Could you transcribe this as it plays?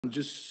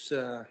Just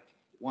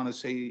want to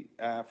say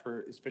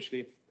for especially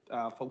if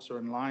folks are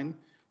online,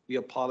 we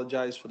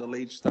apologize for the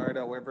late start.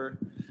 However,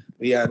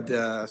 we had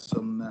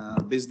some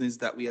business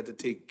that we had to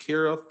take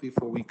care of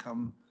before we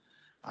come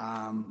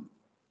um,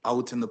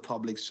 out in the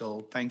public.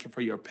 So thank you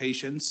for your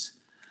patience.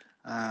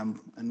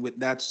 And with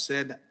that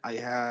said, I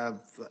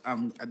have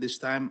at this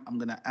time I'm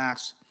going to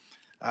ask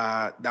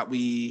that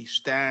we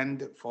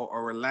stand for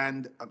our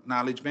land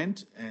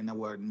acknowledgement and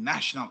our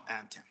national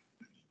anthem.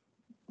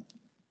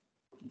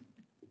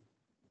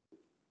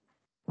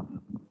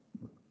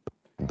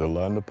 The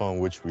land upon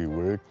which we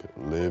work,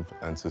 live,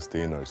 and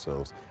sustain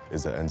ourselves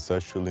is the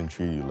ancestral and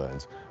treaty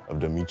lands of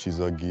the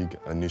Michizagig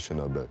and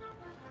Anishinaabe,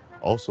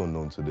 also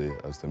known today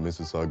as the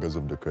Mississaugas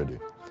of the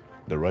Credit,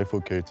 the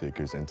rightful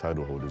caretakers and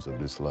title holders of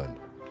this land.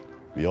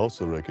 We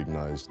also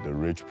recognize the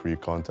rich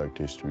pre-contact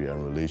history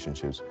and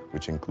relationships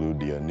which include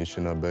the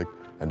Anishinaabe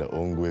and the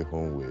Ongwe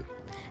Hongwe.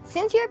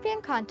 Since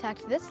European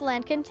contact, this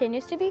land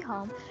continues to be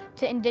home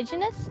to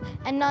Indigenous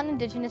and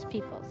non-Indigenous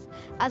peoples.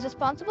 As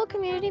responsible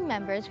community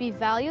members, we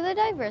value the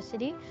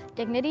diversity,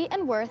 dignity,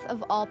 and worth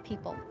of all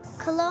people.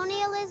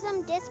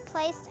 Colonialism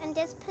displaced and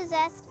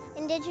dispossessed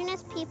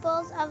Indigenous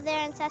peoples of their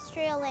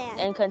ancestral land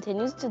and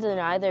continues to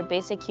deny their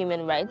basic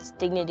human rights,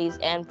 dignities,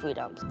 and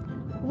freedoms.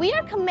 We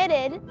are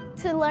committed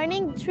to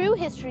learning true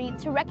history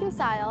to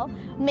reconcile,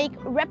 make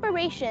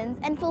reparations,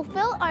 and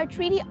fulfill our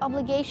treaty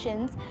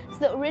obligations to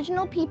the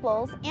original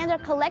peoples and our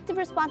collective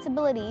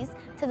responsibilities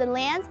to the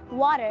land,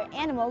 water,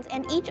 animals,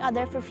 and each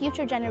other for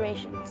future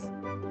generations.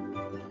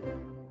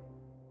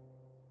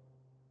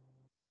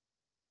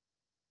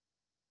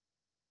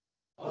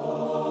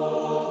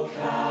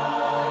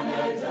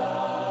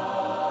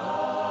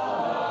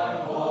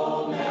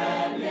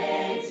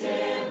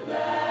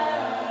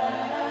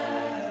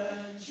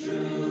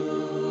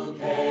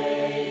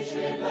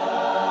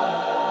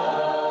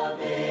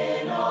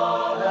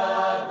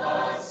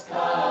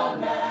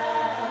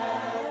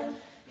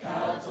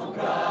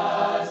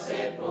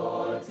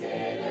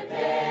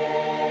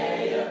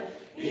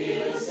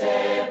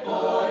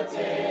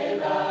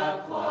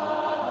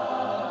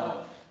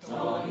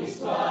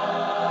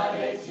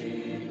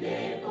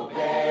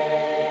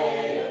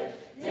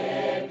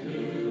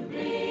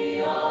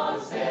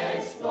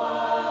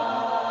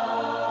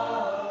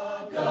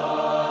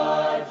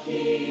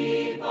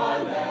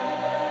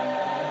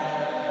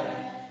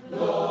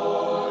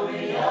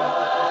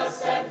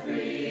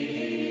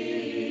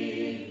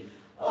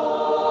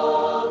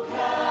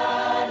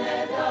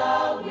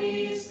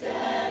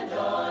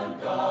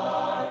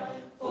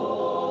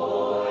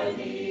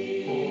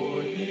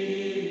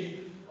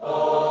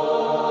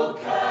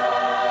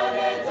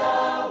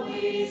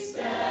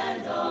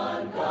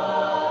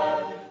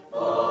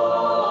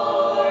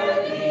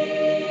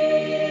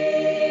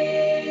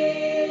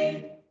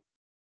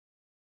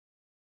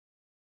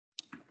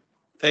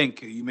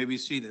 Thank you. You may be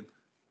seated.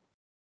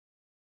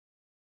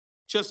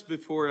 Just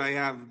before I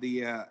have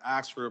the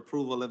ask for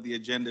approval of the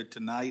agenda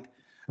tonight,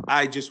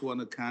 I just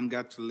want to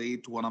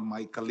congratulate one of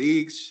my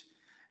colleagues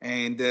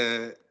and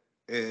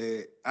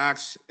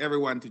ask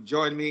everyone to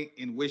join me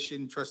in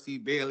wishing Trustee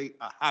Bailey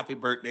a happy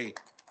birthday.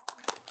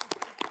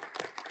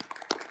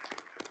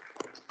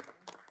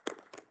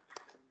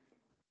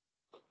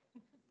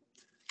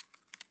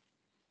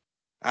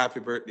 Happy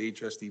birthday,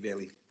 Trustee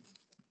Bailey.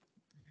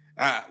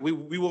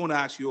 We won't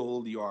ask you how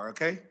old you are,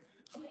 okay?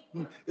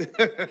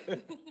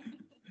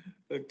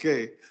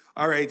 Okay.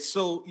 All right.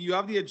 So you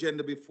have the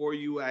agenda before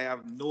you. I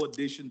have no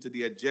addition to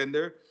the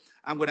agenda.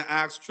 I'm going to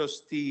ask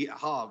Trustee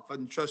Hobb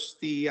and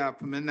Trustee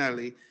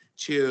Pimenelli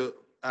to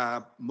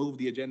move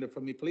the agenda for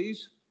me,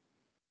 please.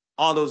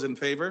 All those in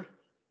favor?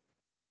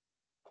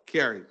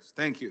 Carries.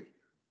 Thank you.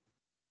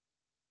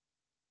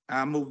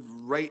 I move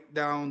right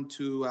down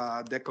to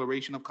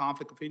declaration of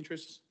conflict of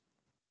interest.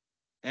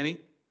 Any?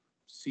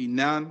 See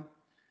none.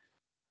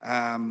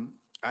 I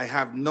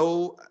have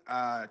no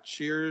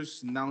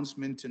chair's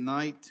announcement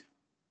tonight.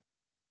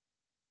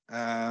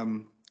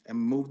 And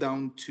move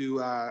down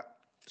to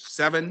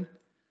 7.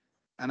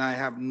 And I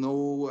have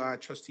no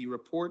trustee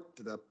report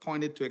to the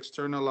appointed to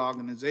external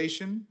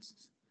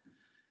organizations.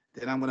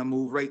 Then I'm going to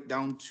move right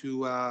down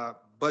to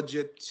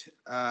budget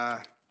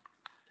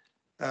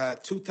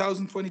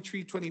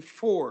 2023-24.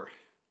 All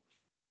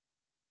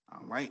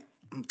right.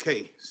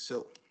 Okay.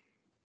 So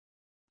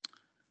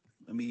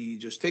let me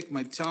just take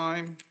my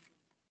time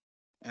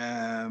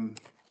and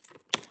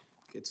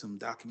get some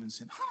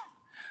documents in.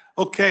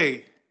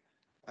 Okay.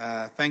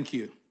 Thank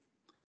you.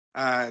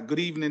 Good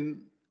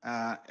evening,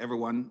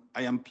 everyone.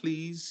 I am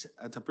pleased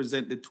to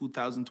present the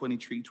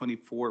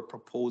 2023-24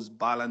 proposed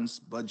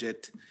balanced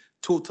budget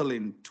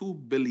totaling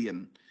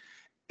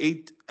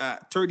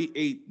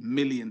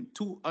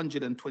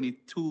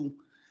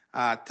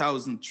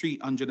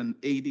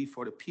 $2,038,222,380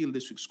 for the Peel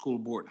District School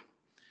Board.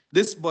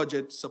 This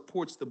budget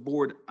supports the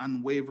board's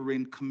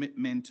unwavering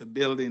commitment to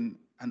building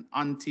an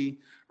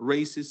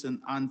anti-racist and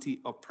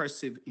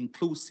anti-oppressive,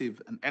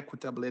 inclusive, and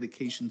equitable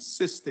education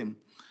system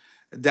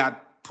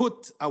that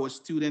put our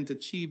student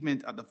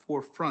achievement at the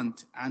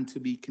forefront and to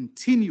be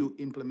continue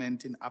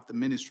implementing of the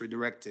ministry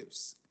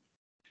directives.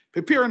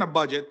 Preparing a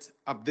budget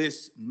of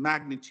this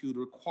magnitude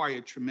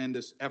required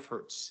tremendous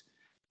efforts,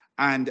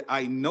 and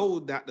I know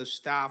that the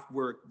staff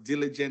worked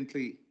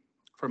diligently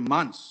for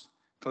months,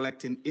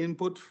 collecting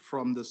input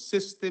from the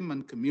system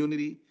and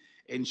community,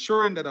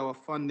 ensuring that our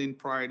funding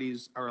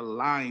priorities are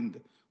aligned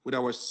with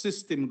our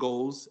system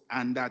goals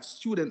and that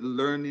student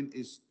learning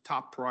is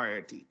top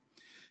priority.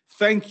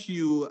 Thank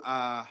you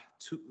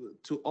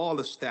to all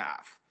the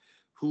staff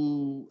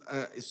who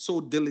is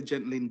so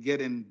diligently in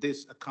getting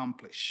this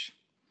accomplished.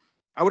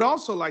 I would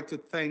also like to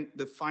thank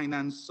the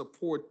finance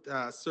support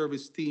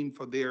service team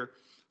for their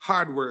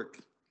hard work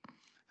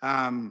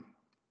and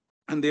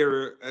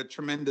their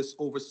tremendous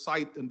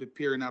oversight in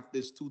preparing of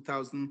this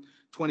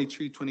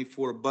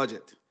 2023-24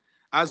 budget.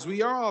 As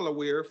we are all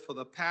aware, for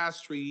the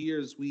past 3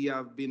 years, we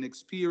have been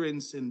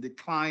experiencing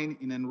decline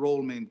in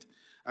enrollment,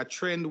 a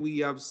trend we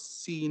have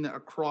seen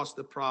across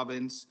the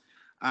province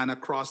and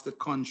across the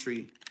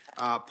country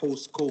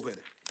post-COVID.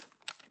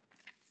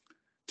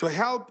 To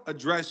help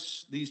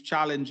address these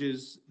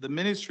challenges, the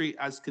ministry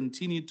has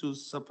continued to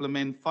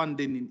supplement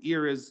funding in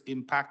areas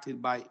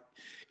impacted by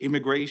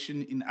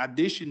immigration, in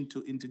addition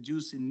to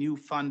introducing new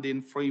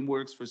funding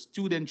frameworks for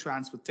student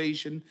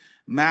transportation,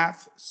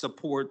 math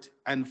support,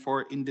 and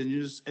for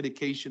Indigenous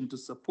education to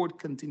support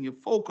continued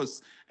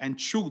focus and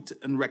truth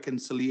and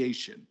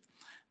reconciliation.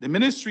 The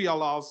ministry has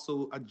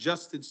also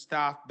adjusted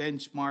staff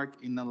benchmark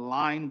in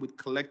line with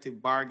collective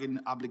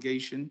bargaining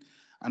obligation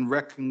and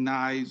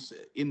recognize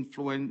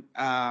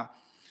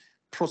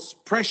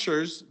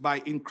pressures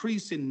by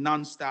increasing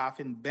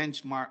non-staffing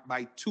benchmark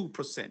by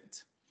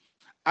 2%.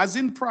 As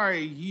in prior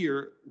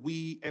year,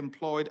 we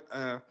employed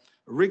a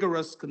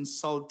rigorous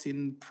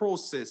consulting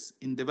process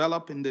in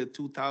developing the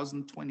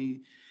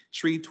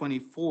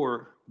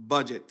 2023-24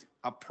 budget,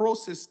 a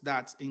process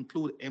that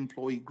includes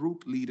employee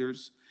group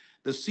leaders,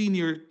 the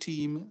senior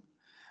team,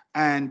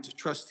 and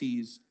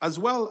trustees, as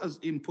well as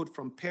input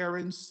from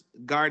parents,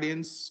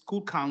 guardians,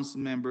 school council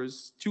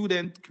members,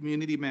 student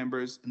community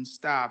members, and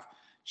staff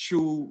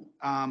through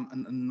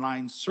an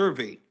online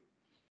survey.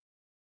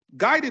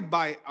 Guided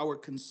by our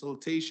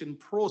consultation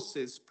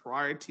process,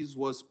 priorities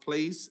was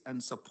placed on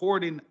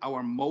supporting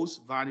our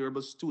most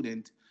vulnerable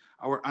student,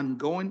 our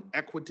ongoing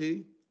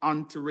equity,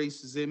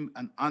 anti-racism,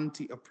 and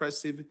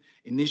anti-oppressive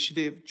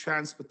initiative,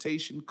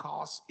 transportation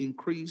costs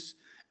increase,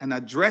 and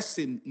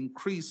addressing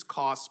increased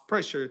cost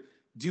pressure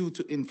due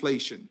to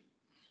inflation.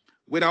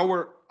 With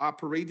our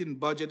operating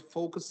budget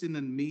focusing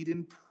on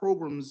meeting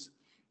programs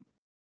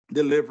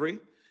delivery,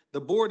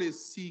 the board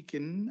is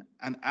seeking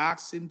and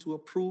asking to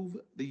approve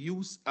the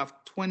use of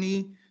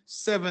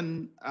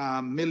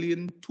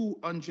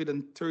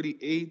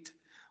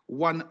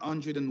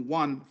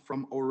 $27,238,101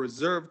 from our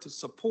reserve to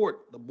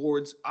support the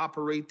board's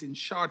operating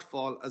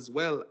shortfall, as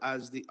well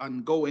as the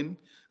ongoing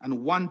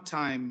and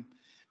one-time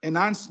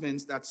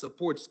enhancements that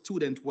support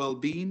student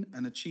well-being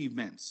and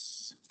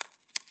achievements.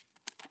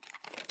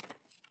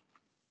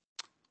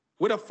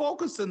 With a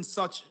focus on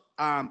such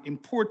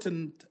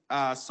important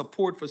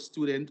support for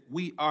students,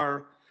 we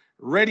are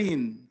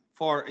readying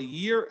for a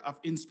year of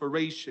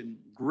inspiration,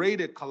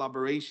 greater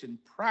collaboration,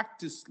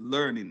 practice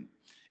learning,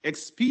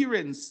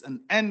 experience, and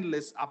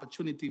endless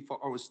opportunity for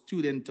our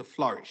students to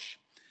flourish.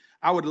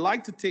 I would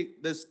like to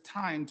take this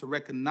time to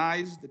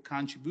recognize the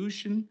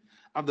contribution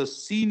of the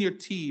senior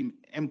team,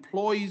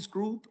 employees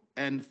group,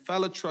 and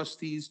fellow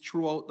trustees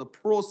throughout the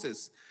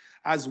process,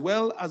 as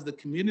well as the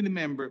community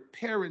member,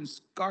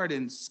 parents,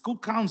 guardians, school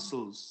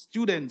councils,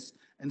 students,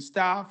 and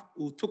staff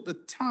who took the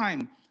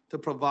time to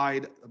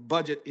provide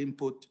budget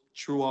input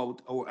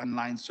throughout our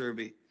online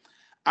survey.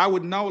 I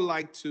would now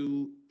like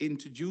to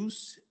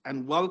introduce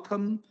and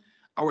welcome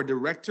our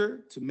director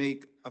to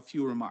make a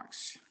few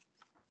remarks.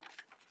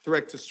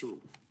 Director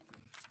Sru.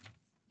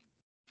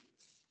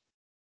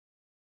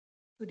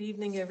 Good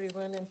evening,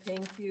 everyone, and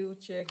thank you,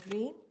 Chair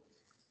Green.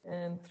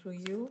 And through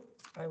you,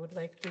 I would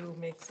like to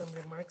make some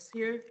remarks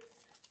here.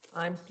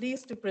 I'm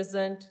pleased to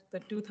present the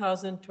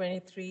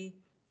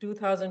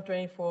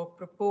 2023-2024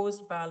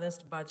 proposed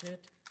balanced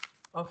budget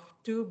of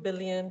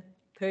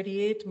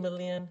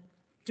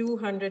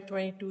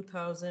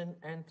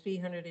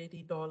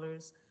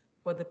 $2,038,222,380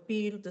 for the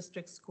Peel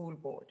District School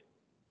Board.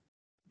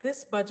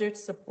 This budget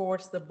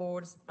supports the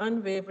board's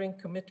unwavering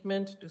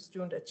commitment to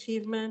student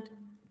achievement,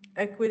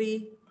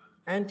 equity,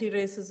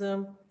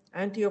 anti-racism,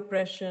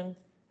 anti-oppression,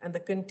 and the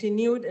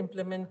continued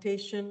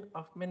implementation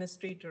of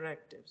ministry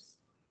directives.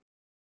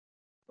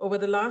 Over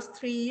the last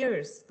 3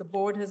 years, the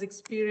board has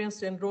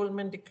experienced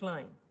enrollment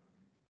decline.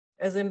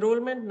 As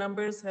enrollment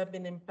numbers have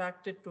been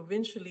impacted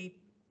provincially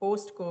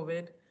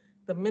post-COVID,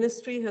 the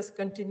ministry has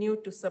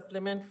continued to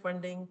supplement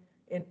funding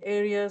in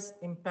areas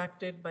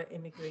impacted by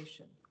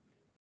immigration.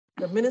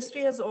 The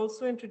ministry has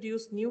also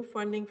introduced new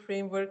funding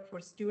framework for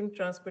student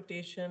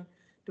transportation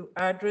to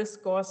address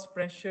cost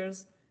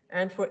pressures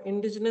and for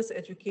Indigenous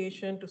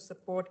education to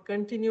support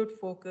continued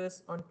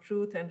focus on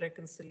truth and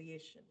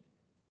reconciliation.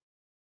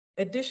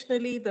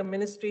 Additionally, the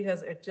ministry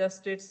has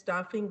adjusted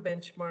staffing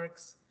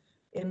benchmarks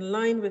in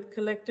line with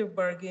collective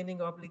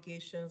bargaining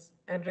obligations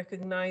and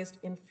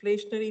recognized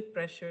inflationary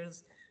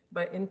pressures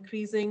by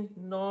increasing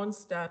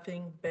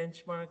non-staffing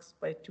benchmarks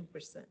by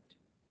 2%.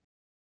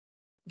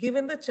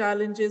 Given the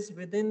challenges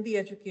within the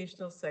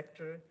educational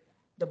sector,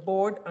 the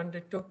board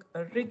undertook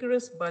a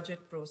rigorous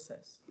budget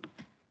process.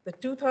 The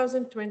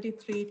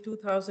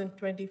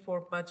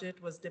 2023-2024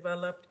 budget was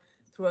developed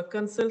through a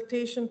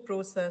consultation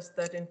process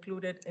that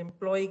included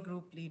employee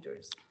group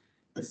leaders,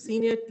 the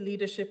senior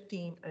leadership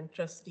team, and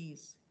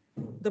trustees.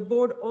 The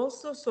board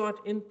also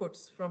sought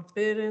inputs from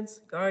parents,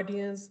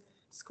 guardians,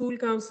 school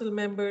council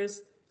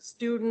members,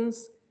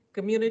 students,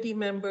 community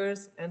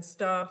members, and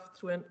staff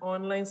through an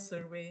online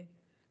survey,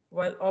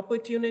 while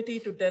opportunity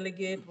to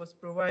delegate was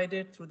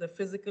provided through the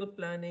Physical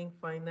Planning,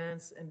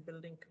 Finance, and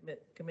Building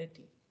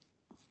Committee.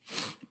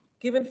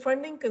 Given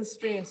funding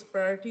constraints,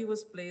 priority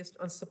was placed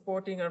on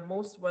supporting our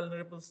most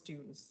vulnerable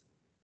students.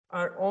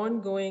 Our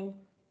ongoing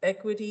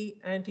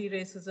equity,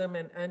 anti-racism,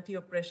 and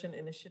anti-oppression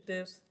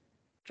initiatives,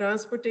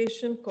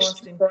 transportation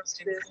cost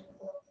increases,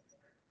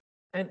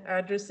 and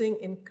addressing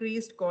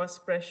increased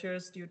cost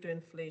pressures due to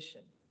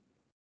inflation.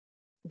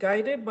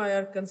 Guided by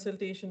our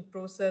consultation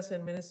process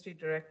and ministry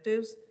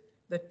directives,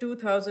 the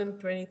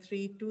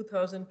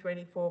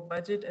 2023-2024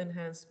 budget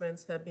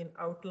enhancements have been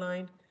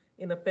outlined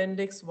in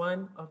Appendix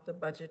 1 of the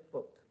budget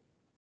book.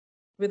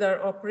 With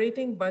our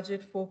operating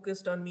budget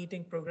focused on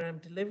meeting program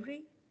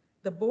delivery,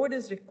 the board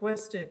is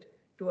requested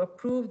to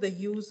approve the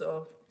use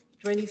of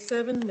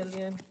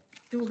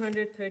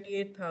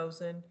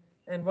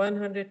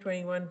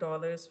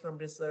 $27,238,121 from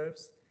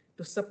reserves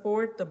to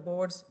support the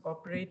board's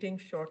operating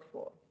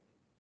shortfall.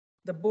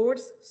 The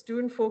board's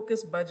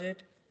student-focused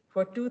budget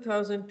for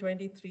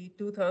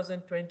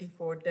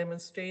 2023-2024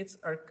 demonstrates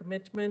our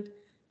commitment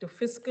to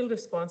fiscal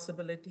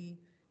responsibility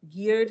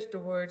geared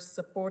towards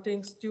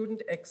supporting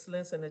student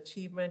excellence and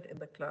achievement in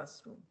the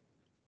classroom.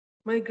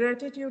 My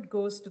gratitude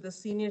goes to the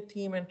senior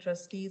team and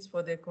trustees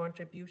for their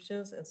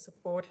contributions and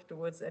support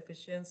towards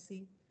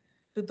efficiency,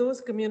 to those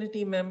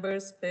community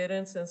members,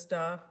 parents, and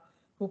staff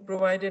who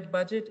provided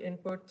budget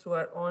input through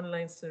our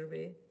online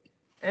survey,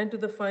 and to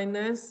the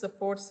Finance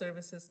Support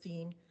Services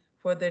team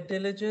for their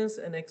diligence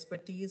and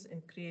expertise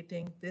in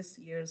creating this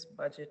year's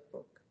budget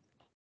book.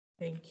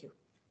 Thank you.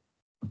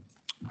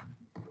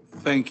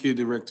 Thank you,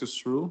 Director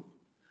Sru.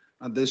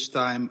 At this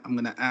time, I'm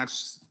going to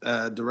ask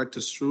Director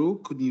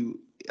Sru, could you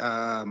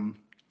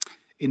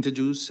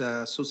introduce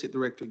Associate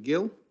Director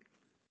Gill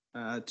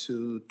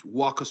to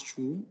walk us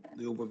through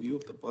the overview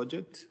of the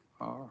budget?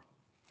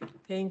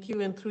 Thank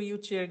you, and through you,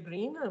 Chair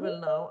Green, I will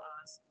now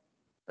ask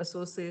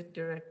Associate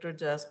Director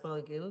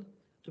Jaspal Gill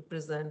to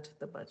present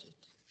the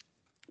budget.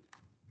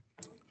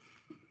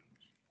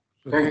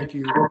 So thank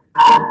you.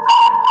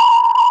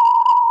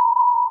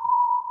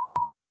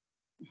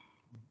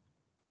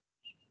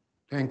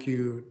 Thank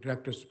you,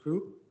 Director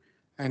Spru,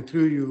 and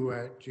through you,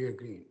 Chair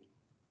Green.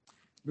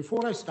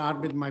 Before I start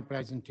with my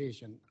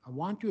presentation, I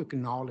want to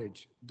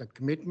acknowledge the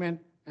commitment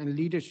and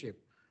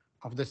leadership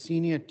of the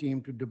senior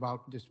team to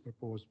develop this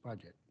proposed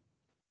budget.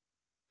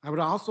 I would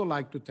also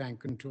like to thank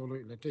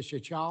Controller Letitia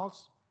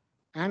Charles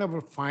and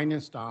our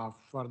finance staff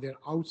for their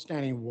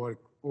outstanding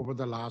work over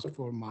the last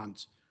 4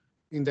 months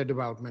in the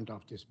development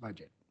of this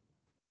budget.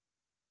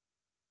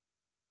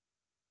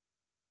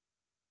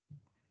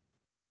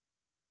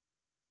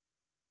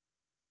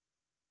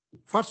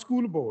 For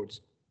school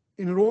boards,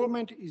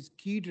 enrollment is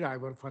key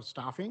driver for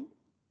staffing,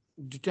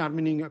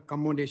 determining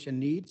accommodation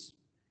needs,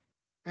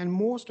 and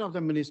most of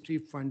the ministry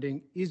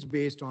funding is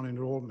based on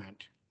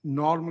enrollment,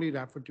 normally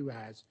referred to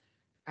as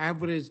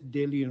average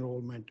daily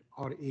enrollment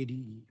or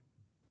ADE.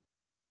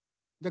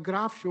 The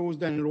graph shows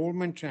the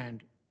enrollment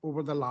trend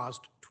over the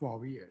last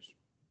 12 years.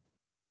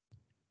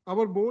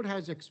 Our board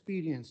has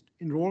experienced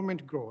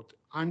enrollment growth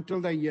until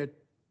the year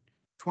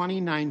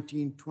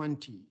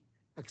 2019-20,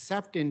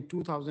 except in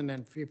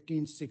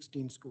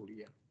 2015-16 school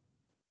year.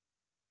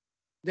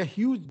 The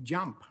huge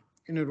jump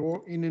in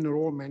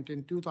enrollment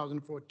in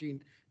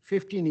 2014-15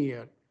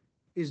 year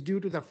is due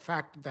to the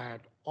fact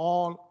that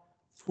all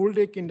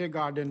full-day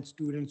kindergarten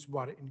students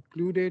were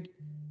included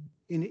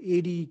in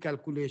ADE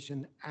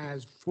calculation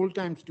as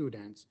full-time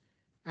students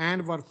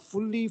and were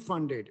fully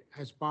funded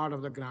as part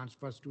of the grants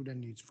for student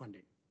needs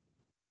funding.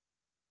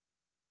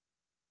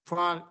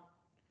 For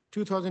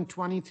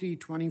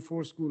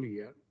 2023-24 school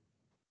year,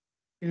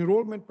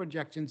 enrollment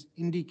projections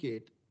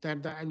indicate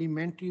that the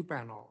elementary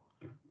panel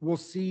will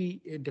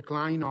see a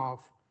decline of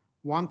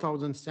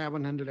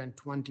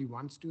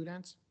 1,721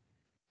 students,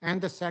 and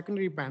the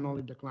secondary panel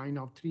a decline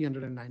of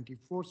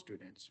 394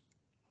 students.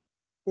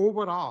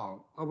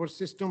 Overall, our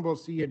system will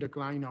see a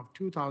decline of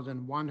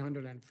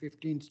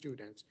 2,115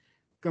 students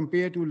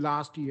compared to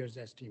last year's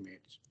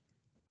estimates,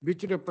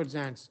 which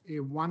represents a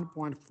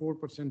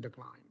 1.4%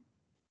 decline.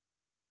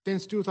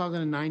 Since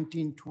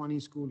 2019-20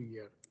 school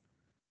year,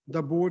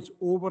 the board's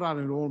overall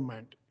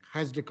enrollment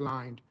has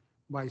declined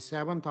by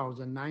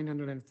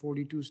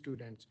 7,942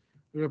 students,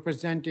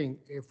 representing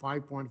a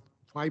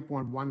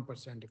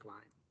 5.1%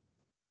 decline.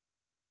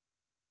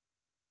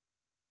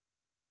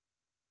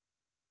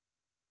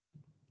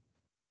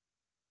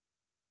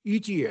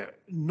 Each year,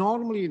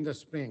 normally in the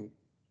spring,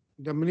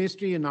 the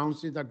ministry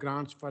announces the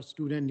grants for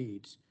student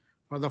needs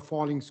for the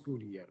following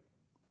school year.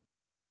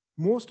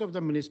 Most of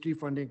the ministry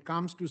funding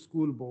comes to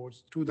school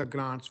boards through the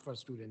grants for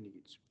student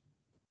needs.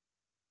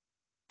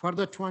 For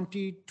the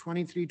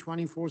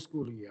 2023-24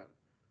 school year,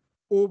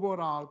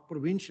 overall,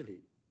 provincially,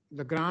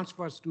 the grants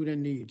for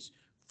student needs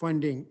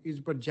funding is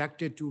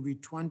projected to be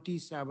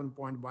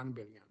 27.1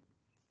 billion,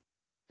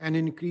 an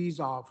increase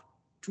of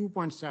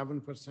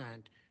 2.7%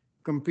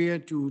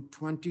 compared to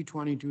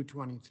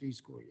 2022-23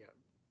 school year.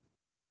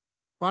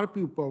 Per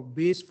pupil,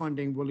 base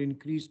funding will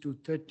increase to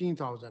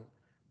 $13,125.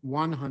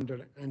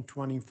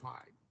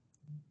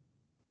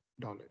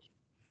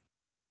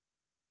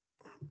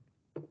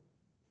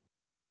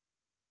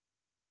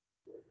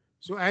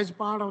 So as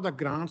part of the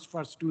grants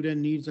for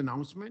student needs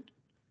announcement,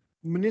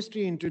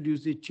 ministry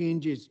introduced the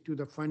changes to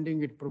the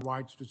funding it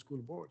provides to school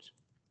boards.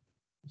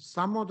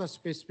 Some of the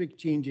specific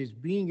changes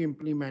being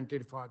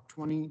implemented for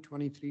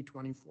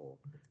 2023-24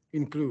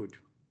 include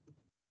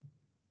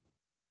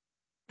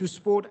to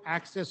support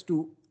access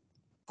to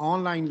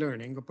online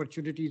learning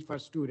opportunities for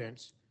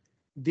students,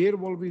 there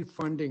will be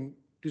funding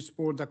to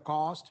support the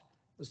cost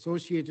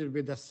associated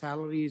with the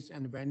salaries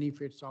and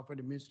benefits of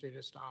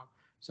administrative staff,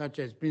 such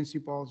as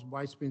principals,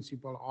 vice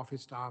principal,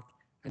 office staff,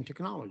 and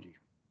technology.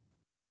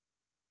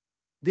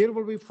 There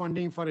will be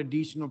funding for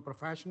additional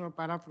professional,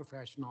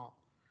 paraprofessional,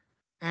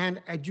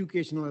 and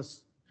educational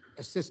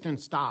assistant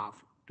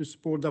staff to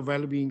support the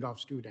well-being of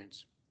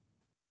students.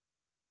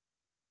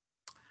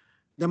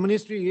 The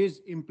ministry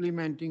is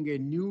implementing a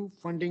new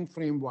funding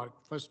framework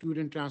for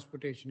student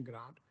transportation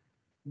grant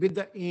with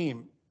the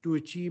aim to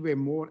achieve a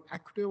more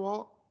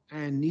equitable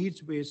and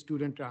needs-based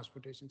student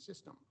transportation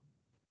system.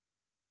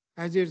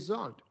 As a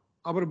result,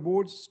 our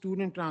board's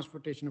student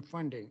transportation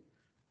funding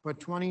for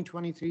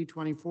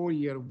 2023-24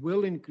 year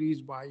will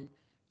increase by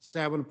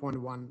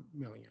 7.1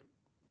 million.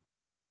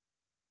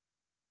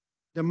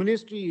 The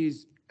ministry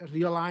is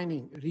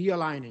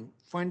realigning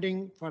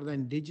funding for the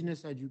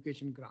Indigenous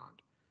Education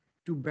Grant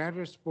to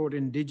better support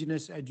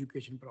Indigenous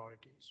education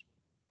priorities.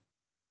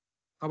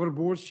 Our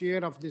board's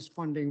share of this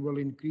funding will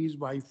increase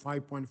by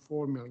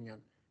 5.4 million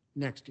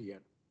next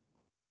year.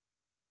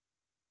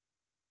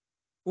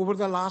 Over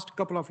the last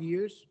couple of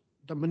years,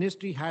 the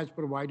ministry has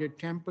provided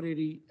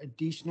temporary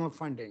additional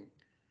funding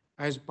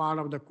as part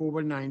of the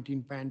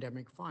COVID-19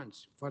 pandemic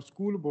funds for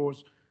school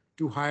boards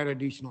to hire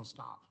additional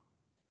staff.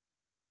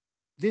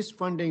 This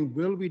funding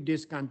will be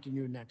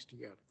discontinued next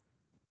year.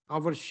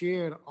 Our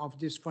share of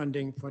this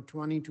funding for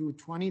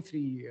 22-23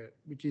 year,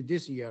 which is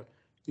this year,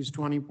 is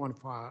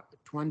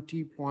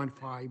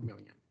 20.5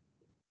 million.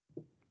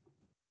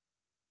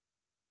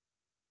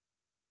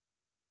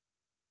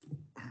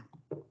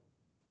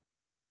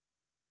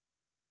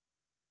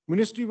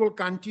 Ministry will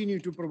continue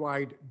to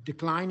provide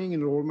declining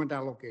enrollment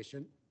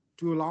allocation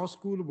to allow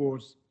school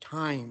boards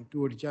time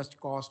to adjust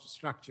cost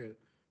structure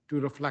to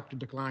reflect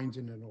declines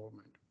in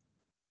enrollment.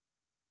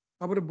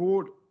 Our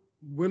board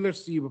will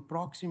receive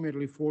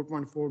approximately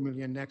 4.4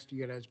 million next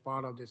year as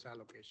part of this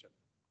allocation.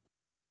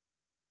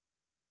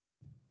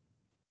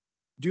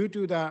 Due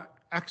to the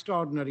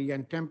extraordinary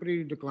and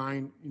temporary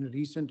decline in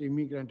recent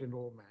immigrant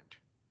enrollment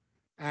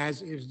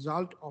as a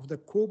result of the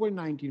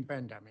COVID-19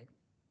 pandemic,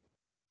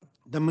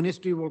 the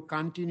ministry will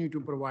continue to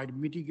provide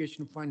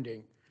mitigation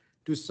funding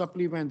to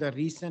supplement the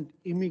recent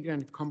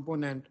immigrant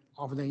component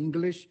of the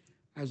English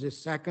as a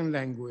second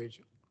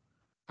language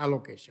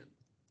allocation.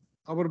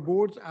 Our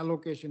board's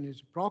allocation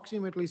is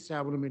approximately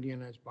 7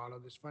 million as part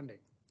of this funding.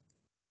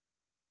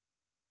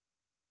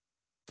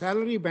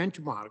 Salary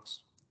benchmarks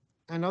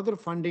and other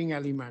funding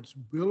elements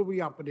will be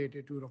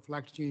updated to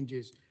reflect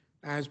changes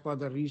as per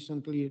the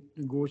recently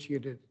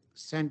negotiated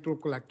central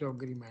collective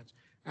agreements,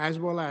 as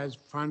well as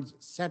funds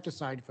set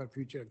aside for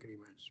future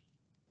agreements.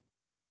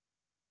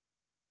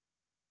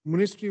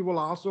 Ministry will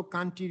also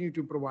continue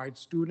to provide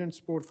student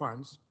support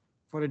funds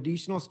for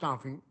additional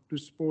staffing to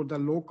support the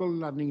local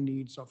learning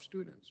needs of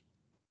students.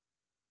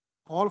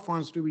 All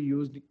funds to be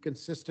used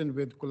consistent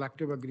with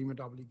collective agreement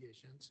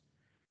obligations.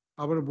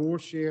 Our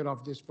board share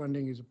of this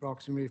funding is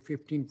approximately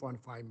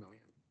 15.5 million.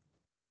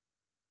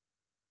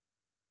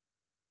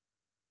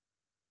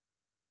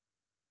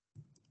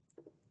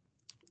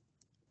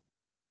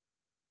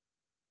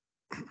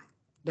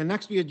 The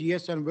next year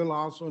GSN will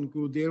also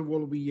include, there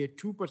will be a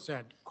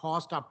 2%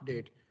 cost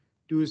update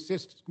to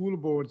assist school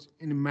boards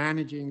in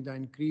managing the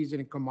increase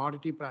in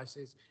commodity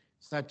prices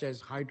such as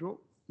hydro,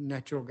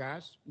 natural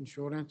gas,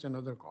 insurance, and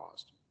other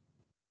costs.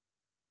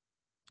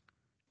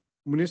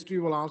 Ministry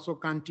will also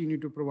continue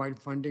to provide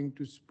funding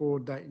to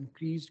support the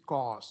increased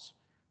costs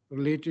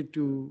related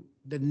to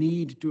the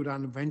need to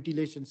run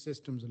ventilation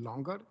systems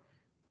longer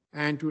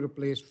and to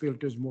replace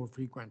filters more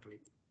frequently.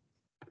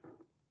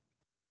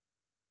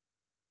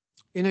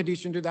 In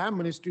addition to that,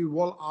 ministry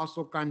will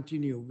also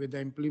continue with the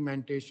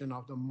implementation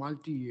of the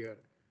multi-year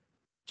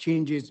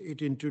changes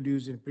it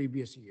introduced in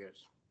previous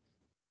years.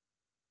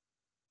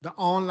 The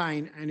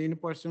online and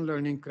in-person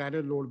learning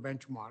credit load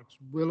benchmarks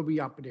will be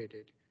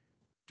updated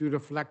to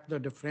reflect the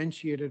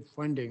differentiated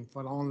funding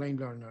for online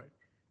learners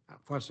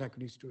for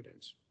secondary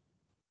students.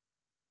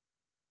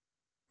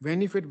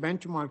 Benefit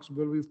benchmarks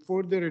will be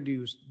further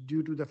reduced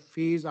due to the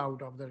phase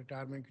out of the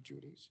retirement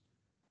gratuities.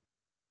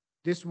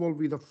 This will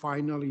be the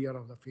final year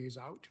of the phase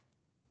out.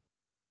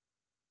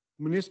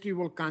 Ministry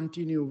will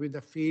continue with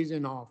the phase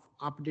in of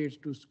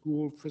updates to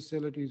school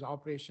facilities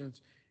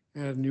operations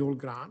and renewal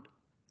grant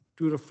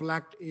to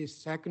reflect a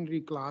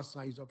secondary class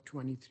size of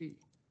 23.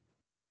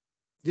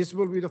 This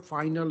will be the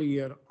final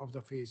year of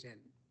the phase in.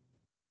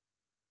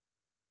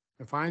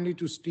 And finally,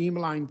 to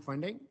streamline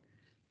funding,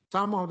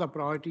 some of the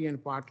priority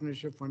and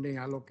partnership funding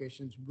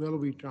allocations will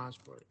be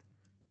transferred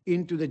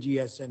into the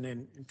GSN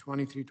in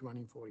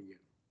 23-24 year.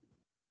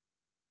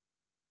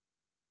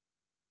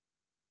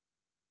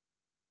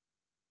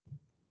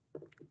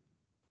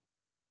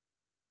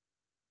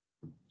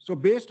 So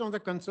based on the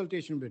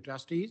consultation with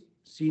trustees,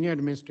 senior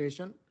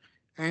administration,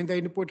 and the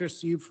input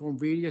received from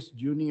various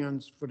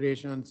unions,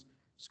 federations,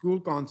 school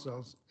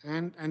councils,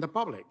 and the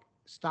public,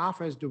 staff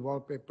has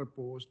developed a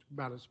proposed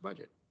balanced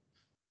budget.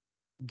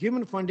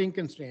 Given funding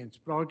constraints,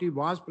 priority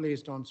was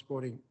placed on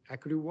supporting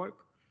equity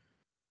work,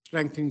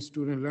 strengthening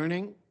student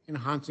learning,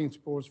 enhancing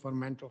supports for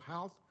mental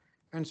health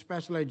and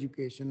special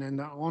education, and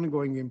the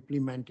ongoing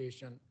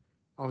implementation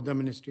of the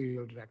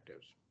ministerial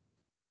directives.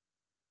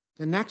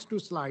 The next two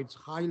slides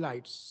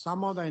highlight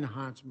some of the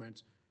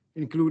enhancements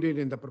included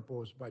in the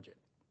proposed budget.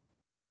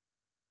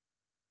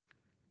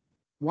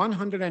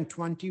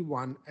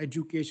 121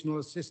 educational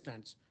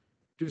assistants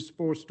to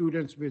support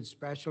students with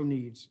special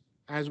needs,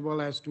 as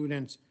well as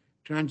students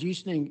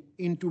transitioning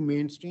into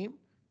mainstream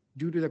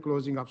due to the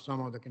closing of some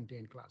of the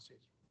contained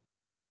classes.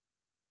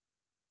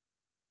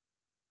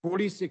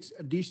 46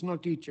 additional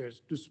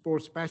teachers to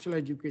support special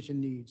education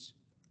needs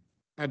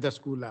at the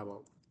school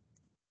level.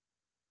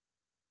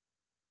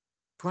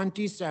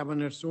 27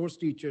 resource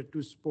teachers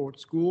to support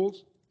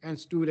schools and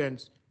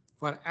students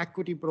for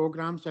equity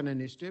programs and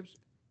initiatives,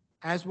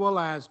 as well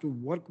as to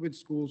work with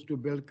schools to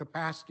build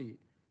capacity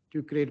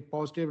to create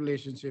positive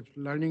relationships,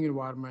 learning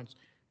environments,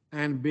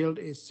 and build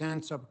a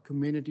sense of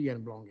community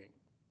and belonging.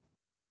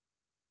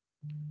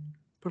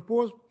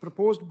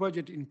 Proposed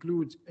budget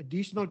includes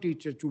additional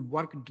teachers to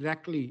work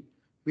directly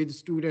with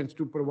students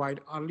to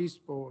provide early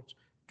supports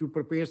to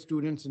prepare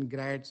students in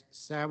grades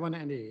 7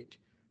 and 8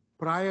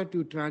 prior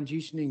to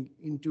transitioning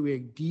into a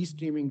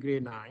D-stream in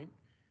grade 9,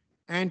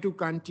 and to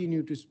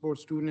continue to support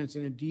students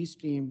in a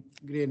D-stream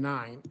grade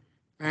 9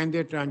 and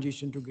their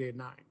transition to grade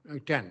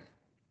 10.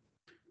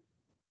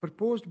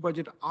 Proposed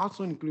budget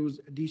also includes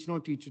additional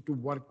teachers to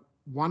work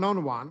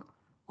one-on-one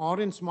or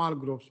in small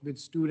groups with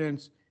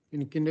students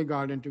in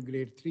kindergarten to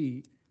grade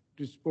 3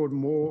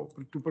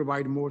 to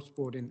provide more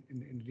support in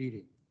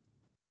reading.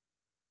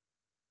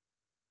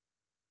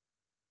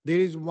 There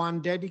is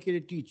one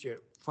dedicated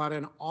teacher for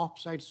an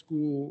off-site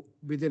school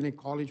within a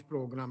college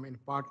program in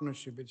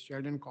partnership with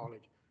Sheldon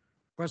College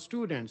for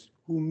students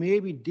who may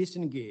be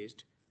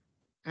disengaged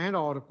and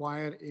or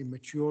require a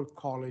mature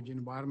college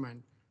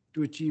environment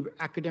to achieve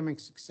academic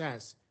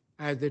success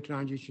as they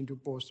transition to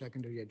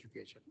post-secondary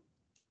education.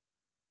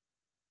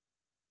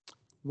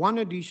 One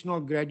additional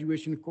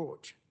graduation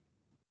coach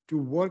to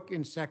work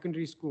in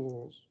secondary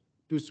schools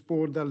to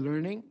support the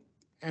learning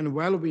and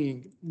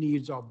well-being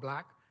needs of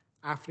Black,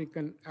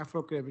 African,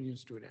 Afro-Caribbean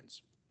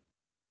students.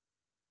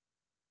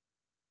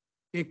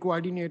 A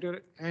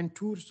coordinator and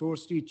 2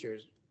 resource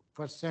teachers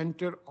for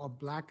Center of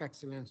Black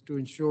Excellence to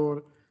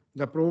ensure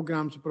the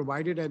programs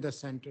provided at the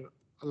center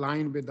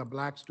align with the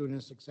Black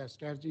student success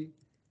strategy,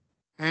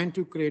 and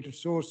to create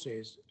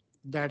resources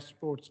that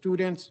support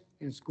students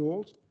in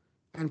schools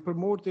and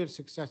promote their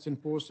success in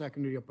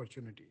post-secondary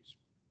opportunities.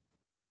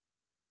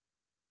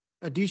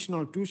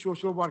 Additional 2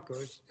 social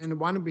workers and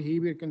 1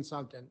 behavior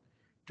consultant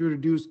to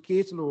reduce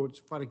caseloads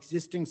for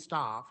existing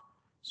staff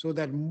so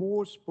that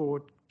more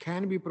support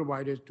can be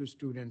provided to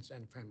students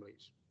and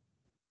families.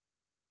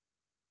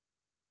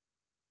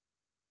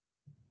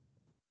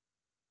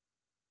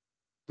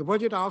 The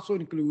budget also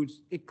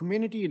includes a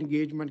community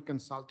engagement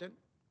consultant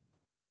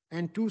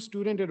and 2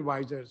 student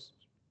advisors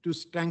to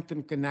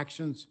strengthen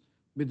connections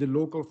with the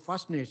local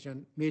First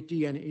Nation,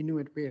 Métis, and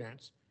Inuit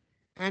parents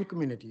and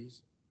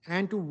communities,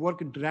 and to work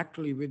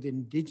directly with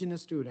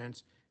Indigenous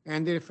students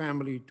and their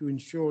family to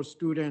ensure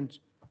students'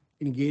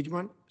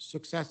 engagement,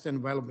 success,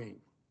 and well-being.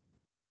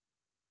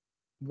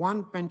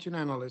 1 pension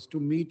analyst to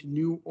meet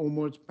new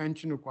OMERS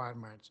pension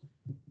requirements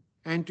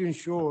and to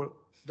ensure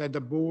that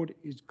the board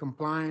is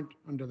compliant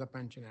under the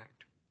Pension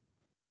Act.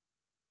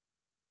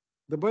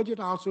 The budget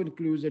also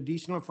includes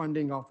additional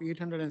funding of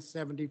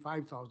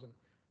 $875,000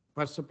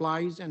 for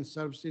supplies and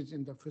services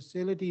in the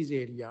facilities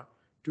area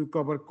to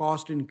cover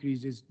cost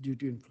increases due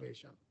to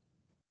inflation.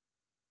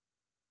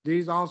 There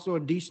is also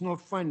additional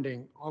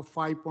funding of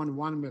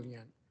 $5.1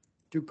 million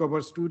to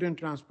cover student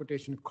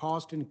transportation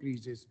cost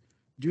increases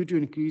due to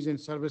increase in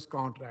service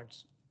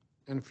contracts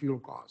and fuel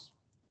costs.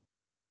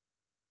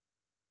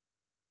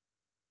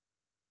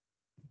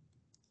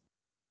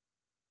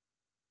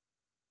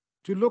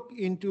 To look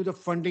into the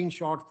funding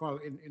shortfall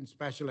in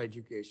special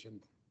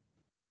education,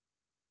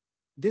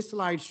 this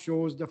slide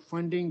shows the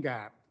funding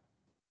gap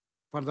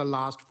for the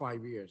last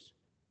 5 years.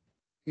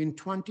 In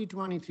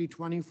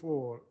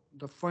 2023-24,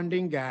 the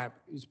funding gap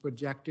is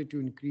projected to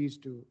increase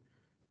to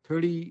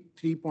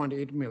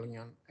 33.8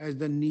 million as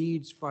the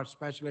needs for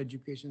special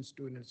education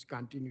students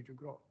continue to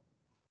grow.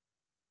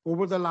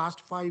 Over the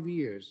last 5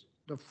 years,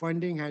 the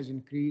funding has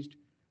increased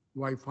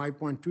by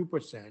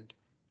 5.2%,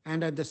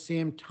 and at the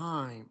same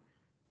time,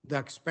 the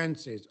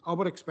expenses,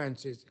 our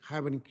expenses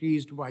have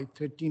increased by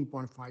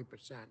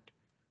 13.5%,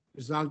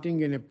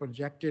 resulting in a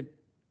projected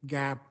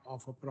gap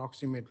of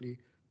approximately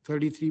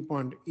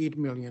 33.8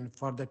 million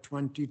for the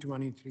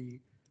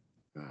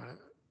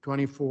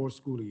 2023-24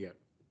 school year.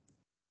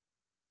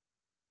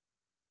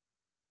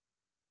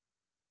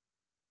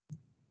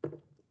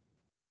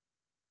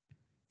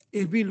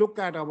 If we look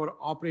at our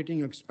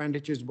operating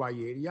expenditures by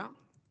area,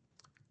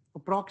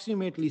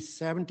 approximately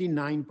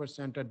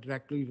 79% are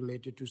directly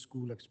related to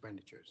school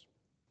expenditures.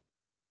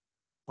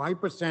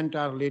 5%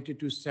 are related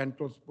to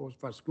central support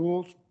for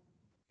schools,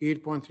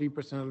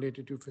 8.3%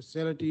 related to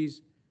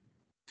facilities,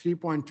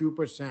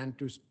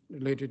 3.2%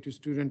 related to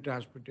student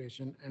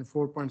transportation, and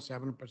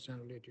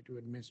 4.7% related to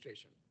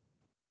administration.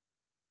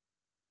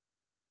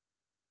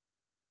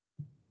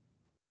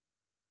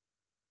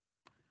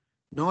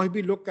 Now, if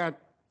we look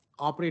at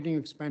operating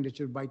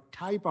expenditure by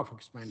type of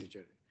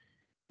expenditure,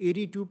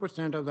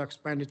 82% of the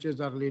expenditures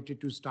are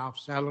related to staff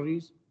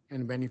salaries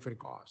and benefit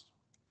costs.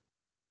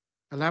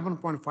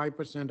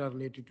 11.5% are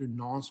related to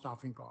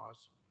non-staffing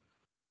costs.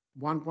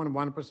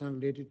 1.1%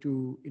 related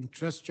to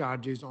interest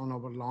charges on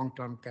our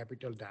long-term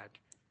capital debt,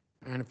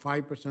 and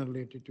 5%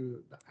 related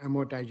to the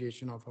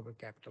amortization of our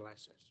capital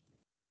assets.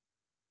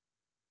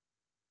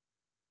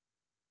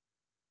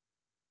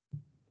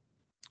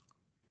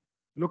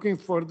 Looking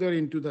further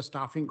into the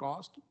staffing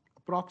cost,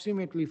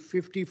 approximately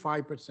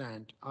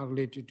 55% are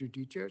related to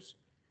teachers,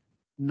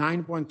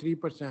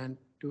 9.3%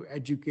 to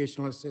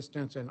educational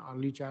assistants and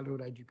early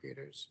childhood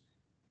educators,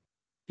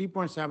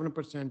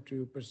 3.7%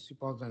 to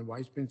principals and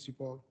vice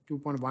principals,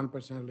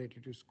 2.1%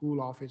 related to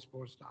school office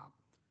support staff,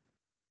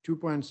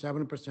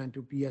 2.7%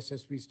 to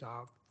PSSP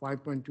staff,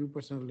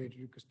 5.2% related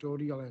to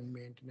custodial and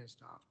maintenance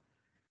staff,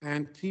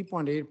 and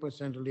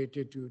 3.8%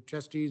 related to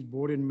trustees,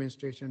 board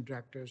administration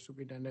directors,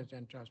 superintendents,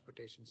 and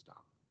transportation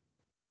staff.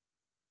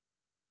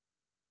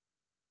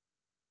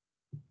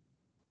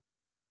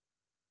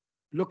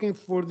 Looking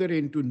further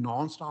into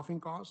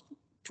non-staffing costs,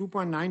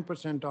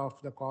 2.9%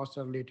 of the costs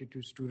are related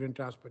to student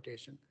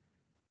transportation,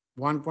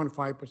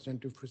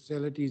 1.5% to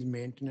facilities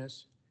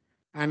maintenance,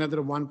 another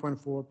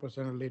 1.4%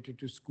 related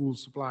to school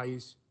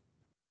supplies,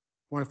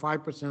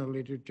 0.5%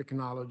 related to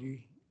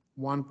technology,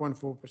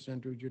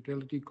 1.4% to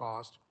utility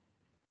cost,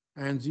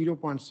 and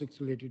 0.6%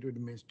 related to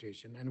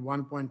administration, and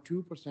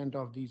 1.2%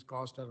 of these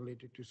costs are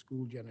related to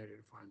school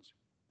generated funds.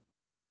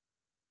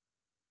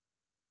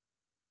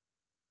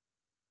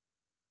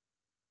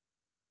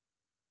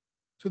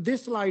 So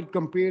this slide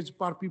compares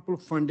per pupil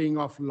funding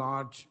of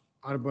large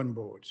urban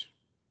boards.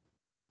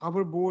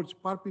 Our board's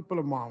per pupil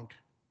amount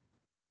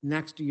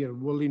next year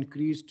will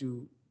increase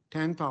to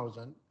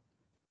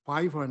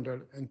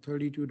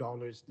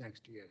 $10,532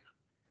 next year.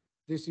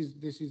 This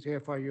is here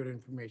for your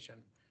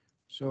information.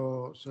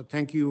 So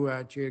thank you,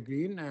 Chair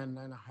Green, and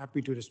I'm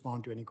happy to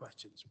respond to any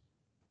questions.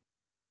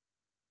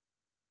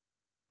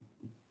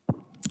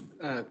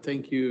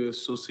 Thank you,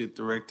 Associate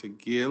Director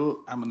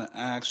Gill. I'm going to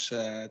ask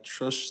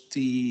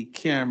Trustee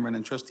Cameron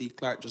and Trustee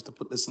Clark just to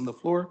put this on the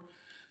floor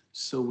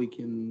so we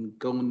can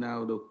go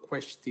now to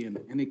question.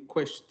 Any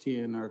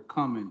question or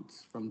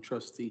comments from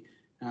Trustee?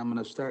 I'm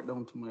going to start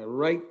down to my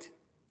right.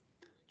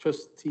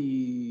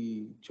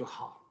 Trustee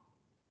Johal.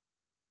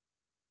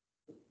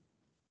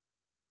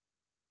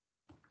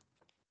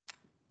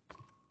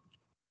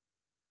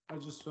 I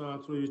just,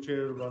 through your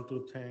chair, want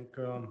to thank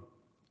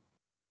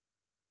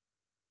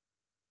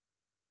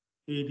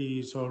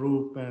AD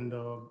Sarup and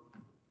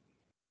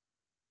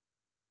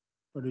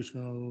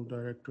Additional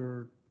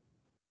Director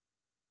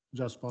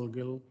Jaspal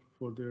Gill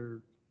for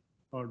their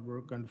hard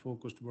work and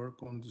focused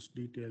work on this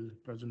detailed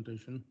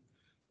presentation.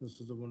 This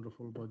is a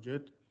wonderful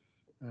budget,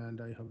 and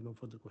I have no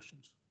further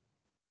questions.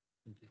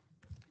 Thank you.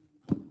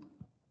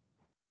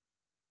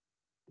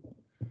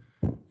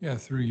 Yeah,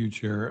 through you,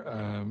 Chair.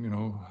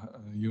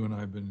 You and I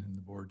have been in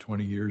the board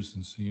 20 years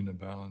and seen a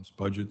balanced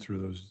budget through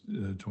those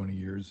 20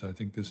 years. I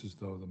think this is,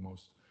 though, the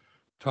most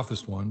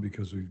toughest one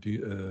because we've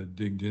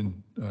digged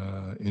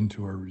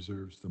into our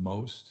reserves the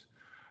most,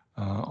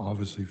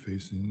 obviously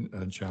facing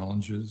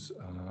challenges.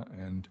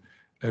 And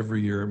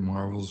every year it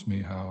marvels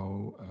me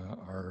how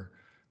our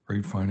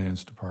great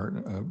finance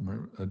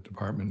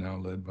department now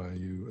led by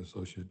you,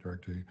 Associate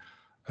Director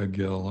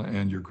Gill,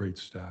 and your great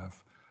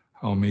staff,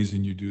 how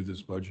amazing you do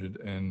this budget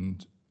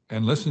and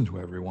listen to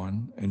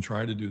everyone and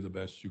try to do the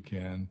best you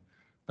can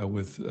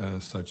with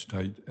such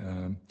tight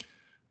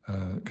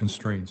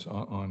constraints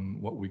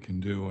on what we can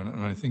do.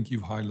 And I think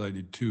you've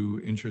highlighted two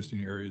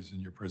interesting areas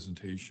in your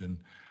presentation.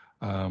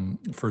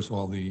 First of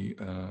all, the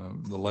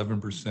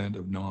 11%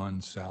 of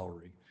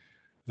non-salary.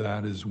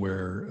 That is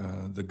where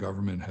the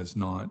government has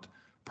not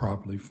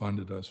properly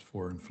funded us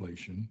for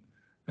inflation.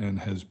 and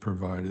has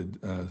provided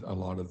a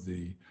lot of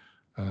the,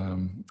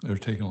 they're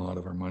taking a lot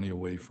of our money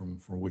away for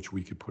which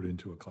we could put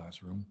into a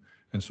classroom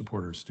and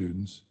support our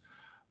students,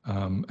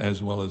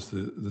 as well as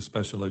the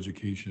special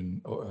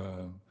education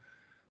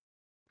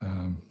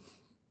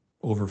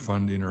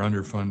overfunding or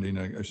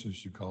underfunding, I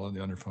should call it, the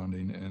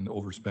underfunding and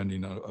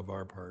overspending of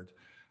our part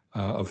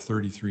of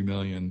 33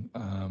 million.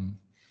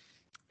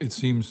 It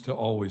seems to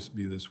always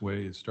be this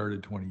way. It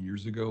started 20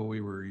 years ago.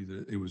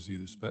 It was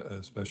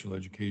either special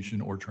education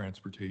or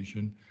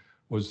transportation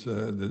was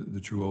the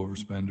true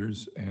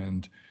overspenders,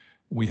 and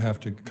we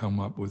have to come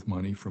up with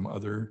money from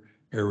other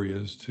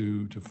areas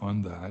to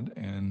fund that.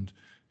 And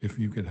if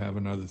you could have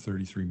another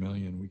 33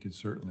 million, we could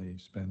certainly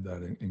spend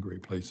that in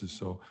great places.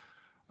 So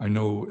I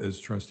know as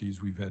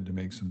trustees, we've had to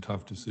make some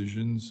tough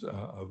decisions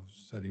of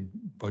setting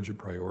budget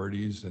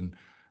priorities, and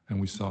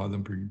we saw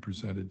them being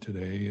presented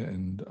today.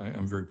 And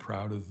I'm very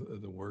proud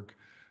of the work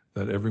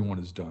that everyone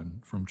has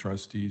done, from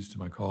trustees to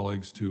my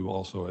colleagues to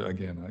also,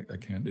 again, I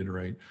can't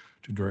iterate,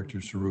 to Director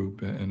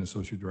Sarup and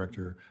Associate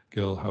Director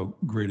Gill, how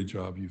great a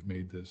job you've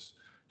made this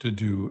to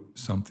do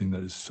something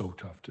that is so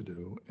tough to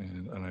do.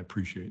 And I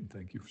appreciate and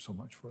thank you so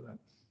much for that.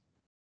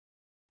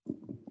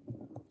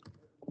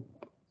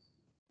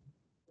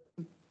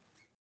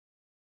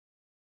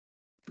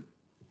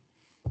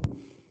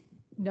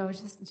 No,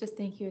 just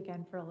thank you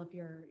again for all of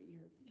your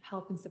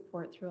help and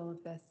support through all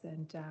of this.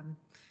 And,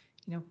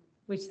 you know,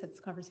 we just had this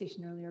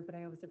conversation earlier, but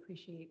I always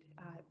appreciate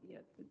you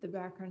know, the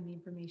background and the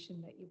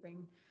information that you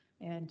bring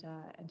and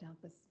to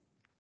help us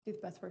do the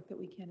best work that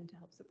we can and to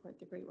help support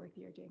the great work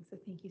that you're doing. So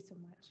thank you so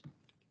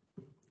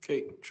much.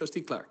 Okay,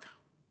 Trustee Clark.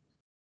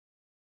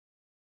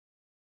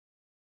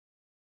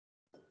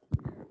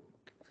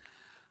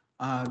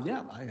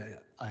 Yeah,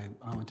 I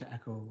want to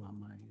echo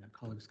my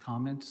colleagues'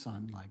 comments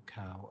on like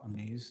how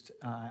amazed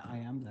I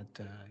am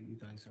that you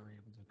guys are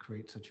able to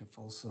create such a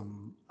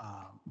fulsome,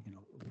 you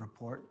know,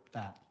 report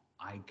that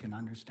I can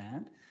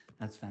understand.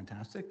 That's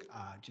fantastic.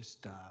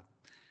 Just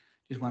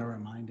want to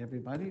remind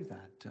everybody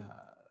that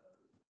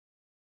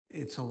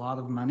it's a lot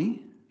of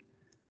money,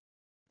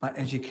 but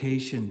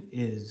education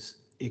is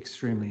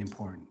extremely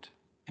important.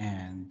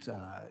 And,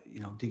 you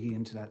know, digging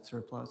into that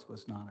surplus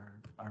was not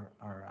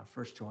our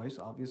first choice,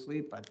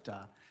 obviously, but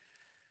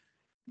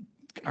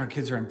our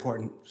kids are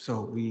important.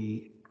 So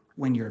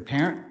when you're a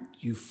parent,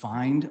 you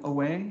find a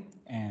way,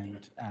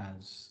 and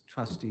as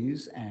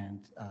trustees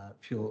and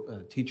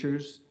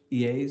teachers,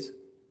 EAs,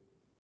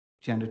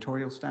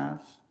 janitorial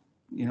staff,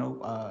 you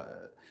know,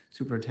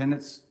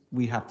 superintendents,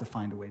 we have to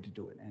find a way to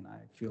do it. And I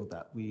feel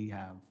that we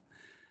have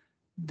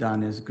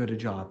done as good a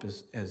job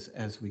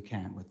as we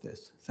can with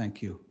this.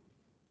 Thank you.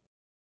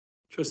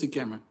 Trustee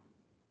Cameron.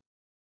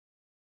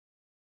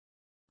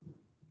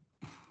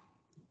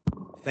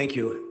 Thank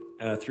you.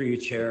 Through you,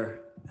 Chair.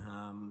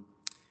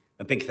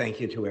 A big thank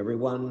you to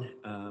everyone.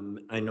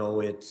 I know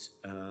it's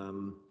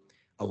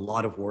a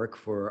lot of work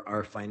for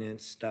our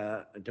finance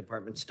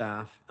department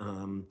staff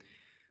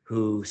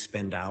who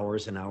spend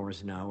hours and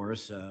hours and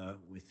hours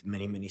with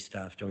many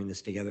staff doing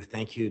this together.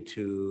 Thank you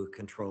to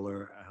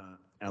Controller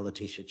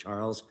Letitia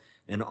Charles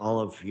and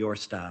all of your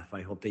staff.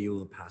 I hope that you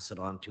will pass it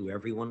on to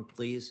everyone,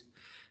 please.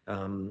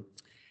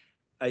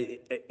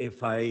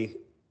 If I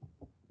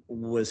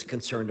was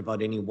concerned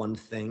about any one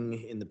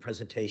thing in the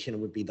presentation, it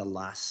would be the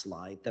last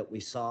slide that we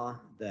saw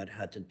that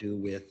had to do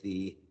with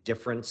the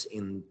difference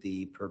in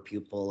the per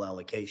pupil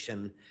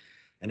allocation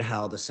and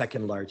how the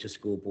second largest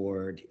school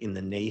board in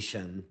the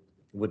nation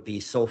would be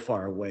so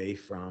far away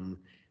from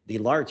the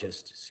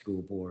largest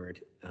school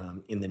board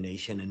in the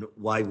nation, and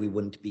why we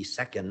wouldn't be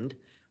second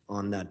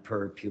on that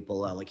per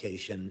pupil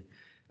allocation.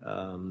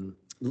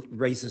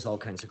 Raises all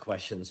kinds of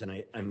questions,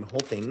 and I'm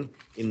hoping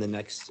in the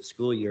next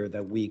school year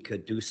that we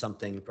could do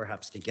something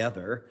perhaps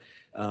together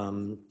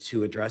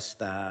to address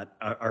that,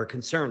 our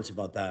concerns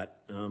about that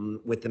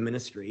with the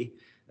ministry,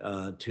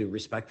 to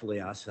respectfully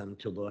ask them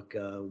to look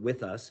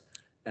with us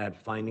at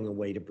finding a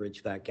way to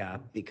bridge that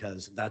gap,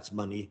 because that's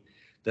money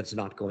that's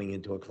not going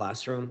into a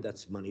classroom,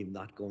 that's money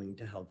not going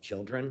to help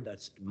children,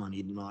 that's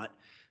money not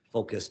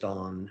focused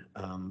on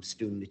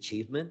student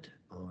achievement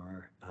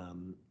or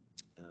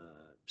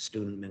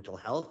student mental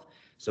health.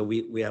 So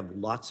we have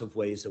lots of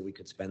ways that we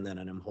could spend that,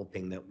 and I'm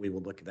hoping that we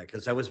will look at that,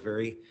 because that was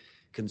very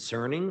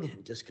concerning,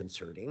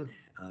 disconcerting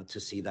to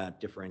see that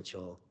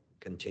differential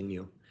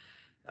continue.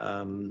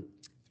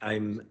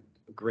 I'm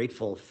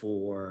grateful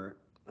for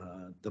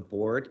the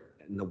board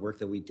and the work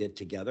that we did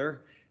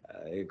together.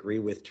 I agree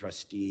with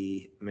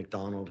Trustee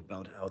McDonald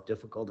about how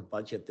difficult a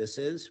budget this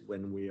is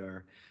when we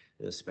are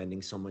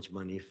spending so much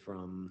money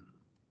from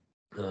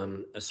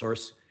a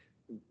source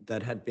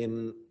that had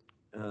been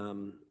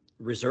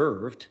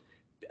reserved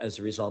as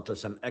a result of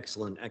some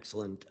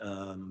excellent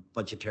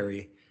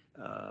budgetary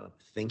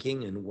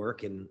thinking and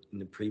work in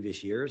the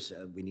previous years.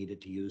 We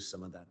needed to use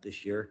some of that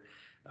this year.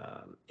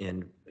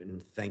 And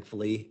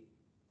thankfully,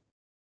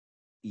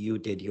 you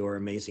did your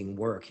amazing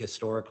work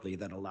historically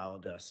that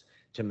allowed us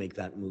to make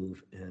that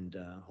move and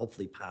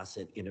hopefully pass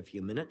it in a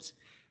few minutes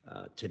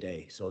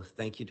today. So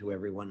thank you to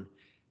everyone.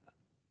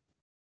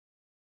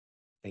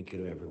 Thank you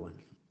to everyone.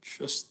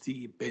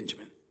 Trustee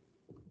Benjamin.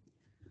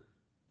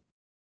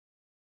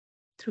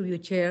 Through your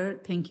chair,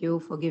 thank you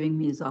for giving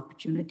me this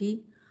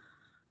opportunity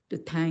to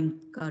thank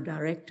our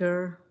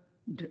director,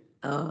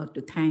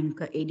 to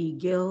thank AD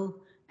Gill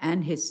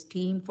and his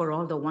team for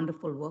all the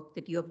wonderful work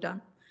that you have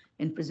done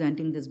in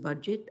presenting this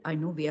budget. I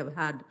know we have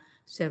had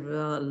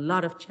a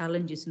lot of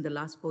challenges in the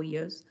last 4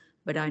 years,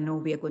 but I know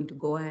we are going to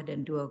go ahead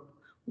and do a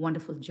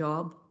wonderful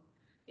job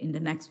in the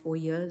next 4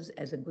 years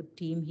as a good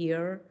team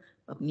here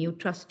of new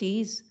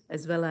trustees,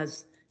 as well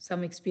as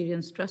some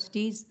experienced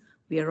trustees.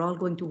 We are all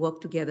going to work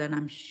together, and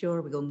I'm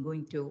sure we're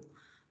going to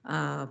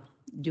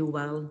do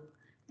well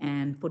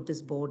and put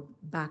this board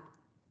back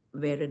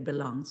where it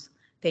belongs.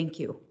 Thank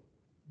you.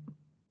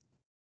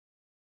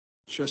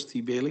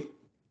 Trustee Bailey.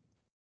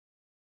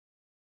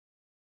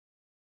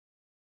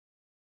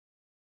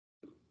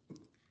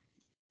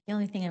 The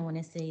only thing I want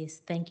to say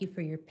is thank you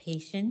for your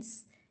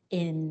patience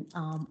in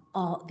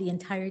all the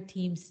entire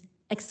team's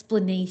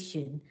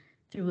explanation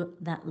through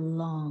that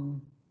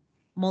long,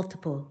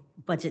 multiple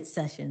budget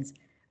sessions.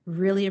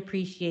 Really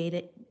appreciate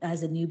it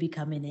as a newbie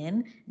coming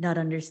in, not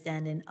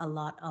understanding a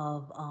lot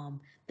of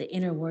the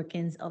inner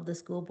workings of the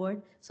school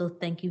board. So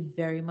thank you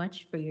very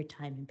much for your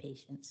time and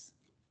patience.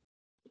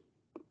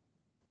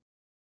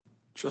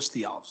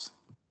 Trustee Alves.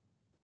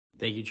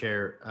 Thank you,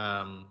 Chair.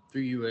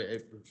 Through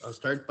you, I'll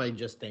start by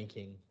just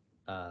thanking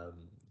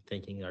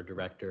our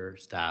director,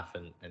 staff,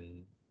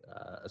 and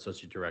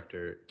Associate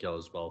Director Gill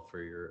as well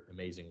for your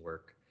amazing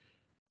work.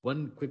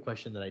 One quick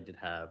question that I did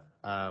have,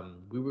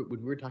 when we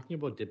were talking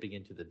about dipping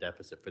into the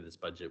deficit for this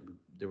budget,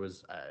 there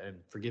was, and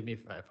forgive me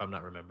if I'm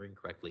not remembering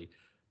correctly,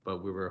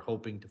 but we were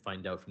hoping to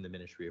find out from the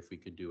ministry if we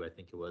could do, I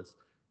think it was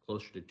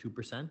closer to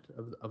 2%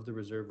 of the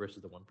reserve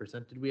versus the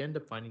 1%. Did we end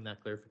up finding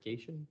that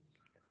clarification?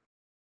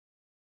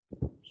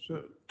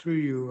 So through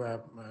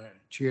you,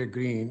 Chair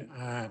Green,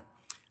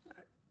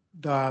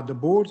 the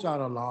boards are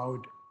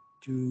allowed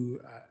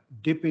to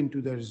dip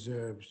into the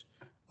reserves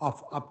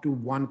of up to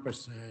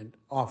 1%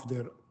 of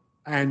their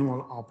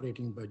annual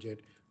operating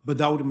budget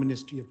without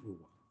ministry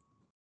approval.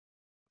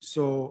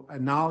 So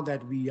now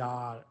that we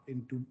are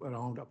into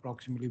around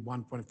approximately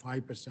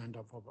 1.5%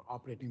 of our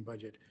operating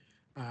budget,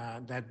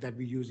 that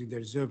we use in the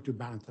reserve to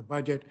balance the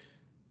budget.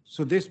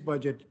 So this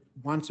budget,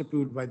 once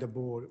approved by the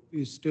board,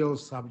 is still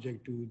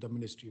subject to the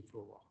ministry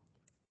approval.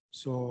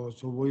 So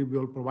we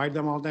will provide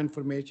them all the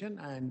information,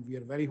 and we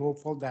are very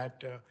hopeful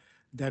that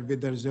that with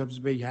the reserves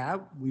we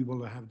have, we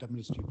will have the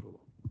ministry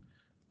approval.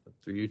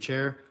 Through you,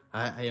 Chair,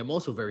 I am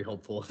also very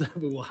hopeful that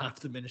we will have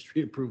the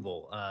ministry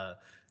approval.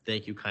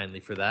 Thank you kindly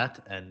for that.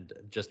 And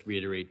just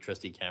reiterate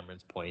Trustee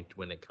Cameron's point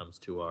when it comes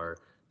to our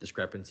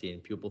discrepancy in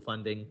pupil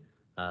funding.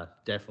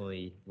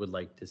 Definitely would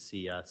like to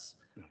see us,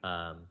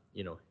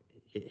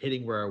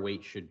 hitting where our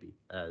weight should be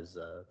as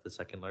the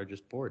second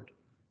largest board.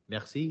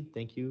 Merci,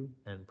 thank you,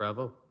 and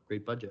bravo.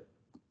 Great budget.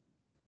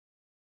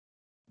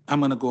 I'm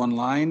going to go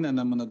online, and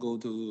I'm going to go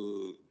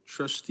to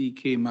Trustee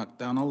K.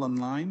 McDonald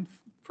online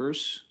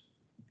first.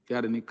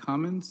 Got any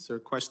comments or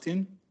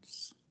questions?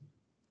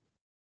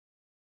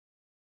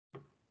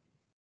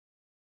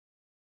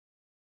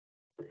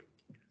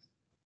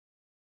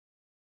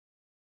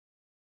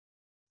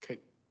 Okay.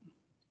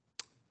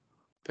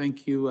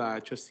 Thank you,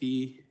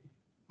 Trustee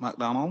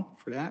McDonald,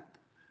 for that.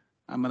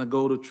 I'm going to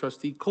go to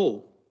Trustee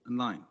Cole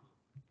online.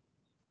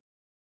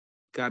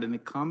 Got any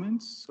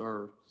comments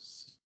or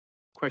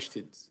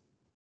questions?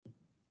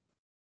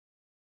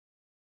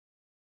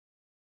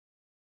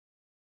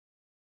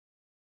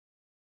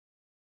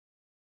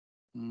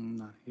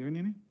 Not hearing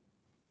any.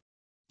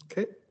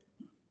 Okay.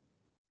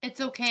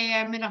 It's okay.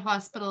 I'm in a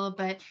hospital,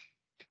 but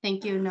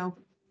thank you. No.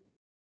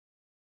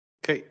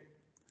 Okay.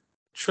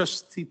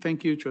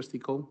 Thank you, Trustee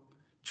Cole.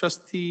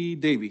 Trustee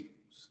Davy.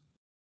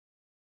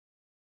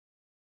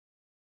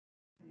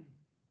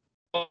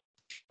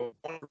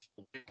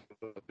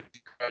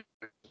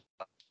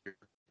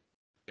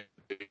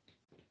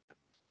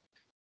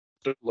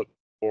 Look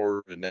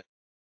forward, and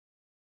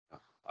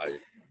I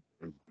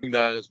am doing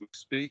that as we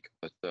speak,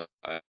 but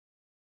I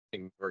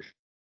think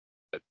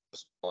that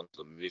this one's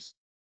amazing.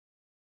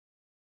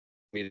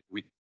 I mean,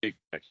 we take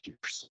next year,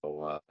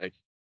 so thank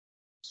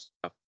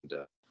you.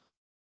 And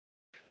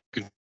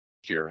good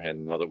year,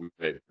 and now that we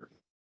paid her.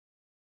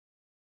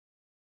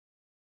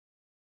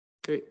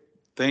 Okay,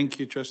 thank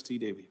you, Trustee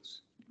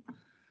Davies.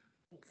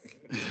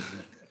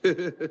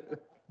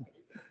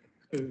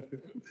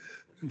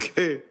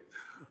 Okay,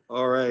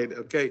 all right,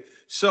 okay.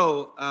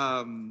 So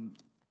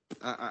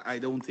I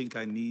don't think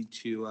I need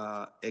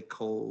to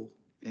echo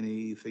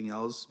anything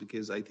else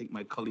because I think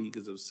my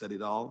colleagues have said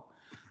it all.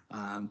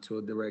 To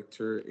a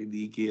director,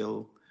 A.D.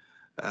 Gill,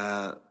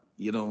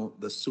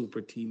 the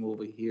super team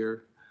over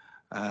here,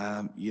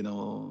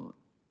 you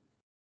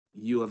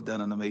have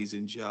done an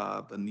amazing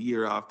job, and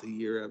year after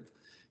year,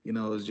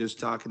 I was just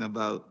talking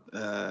about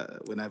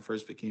when I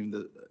first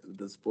became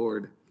this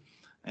board,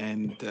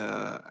 and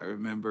I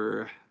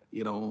remember,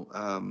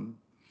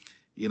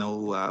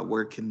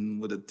 working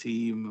with a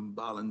team and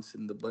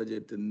balancing the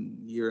budget and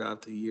year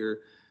after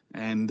year,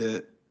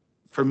 and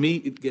For me,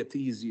 it gets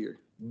easier,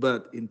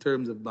 but in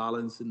terms of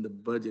balancing the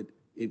budget,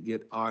 it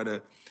get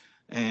harder.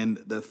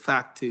 And the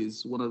fact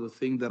is, one of the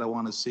things that I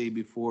want to say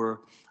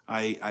before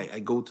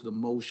I go to the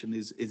motion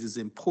is it is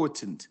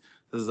important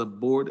as a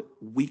board,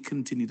 we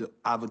continue to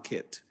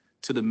advocate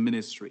to the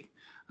ministry.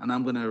 And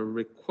I'm going to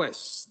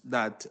request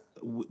that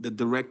the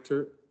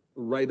director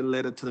write a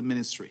letter to the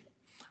ministry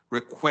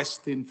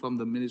requesting from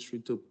the ministry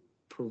to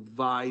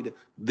provide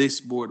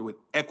this board with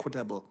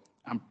equitable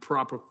and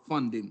proper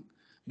funding.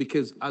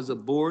 Because as a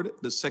board,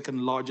 the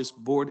second largest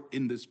board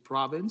in this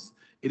province,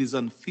 it is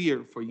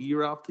unfair for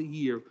year after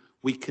year,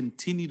 we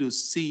continue to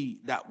see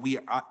that we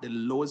are at the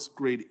lowest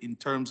grade in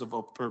terms of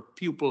our per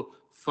pupil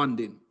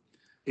funding.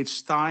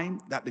 It's time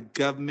that the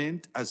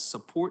government has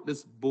support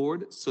this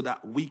board so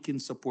that we can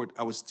support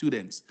our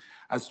students.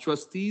 As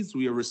trustees,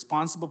 we are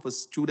responsible for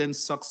student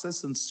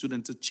success and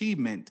student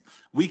achievement.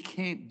 We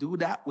can't do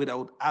that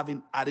without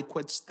having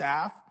adequate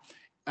staff,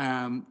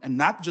 and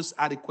not just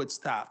adequate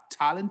staff,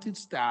 talented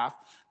staff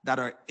that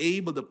are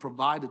able to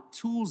provide the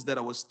tools that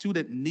our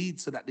student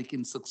needs so that they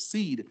can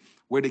succeed,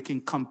 where they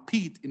can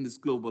compete in this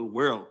global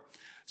world.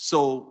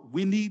 So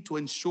we need to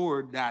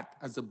ensure that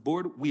as a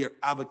board, we are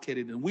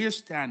advocating and we are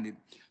standing.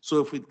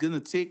 So if it's going to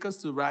take us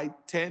to write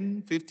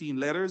 10, 15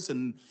 letters,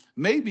 and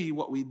maybe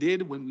what we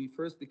did when we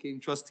first became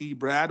trustee,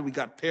 Brad, we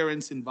got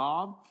parents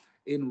involved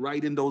in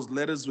writing those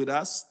letters with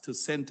us to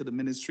send to the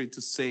ministry to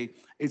say,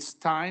 it's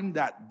time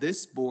that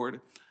this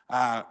board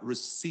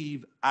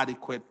receive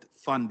adequate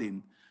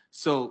funding.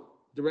 So,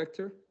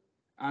 Director,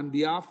 on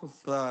behalf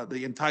of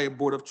the entire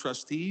Board of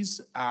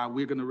Trustees,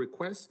 we're going to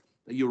request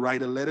that you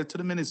write a letter to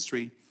the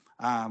ministry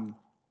to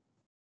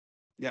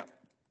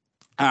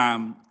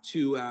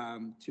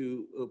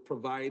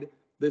provide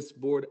this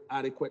board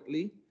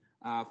adequately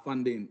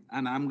funding.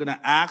 And I'm going to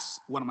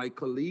ask one of my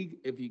colleagues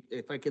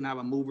if I can have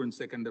a mover and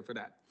seconder for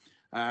that.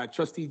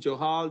 Trustee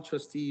Johal,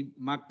 Trustee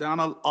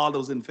McDonald, all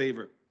those in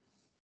favor?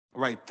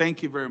 All right,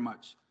 thank you very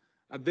much.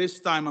 At this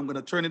time, I'm going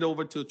to turn it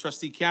over to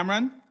Trustee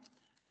Cameron.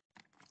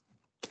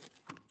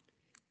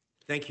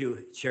 Thank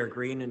you, Chair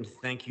Green, and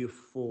thank you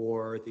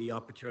for the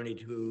opportunity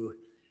to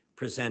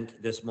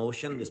present this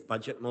motion, this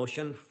budget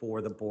motion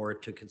for the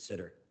board to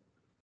consider.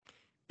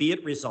 Be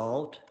it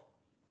resolved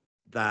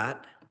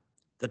that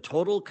the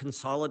total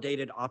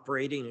consolidated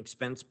operating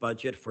expense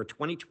budget for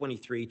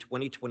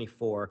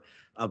 2023-2024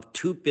 of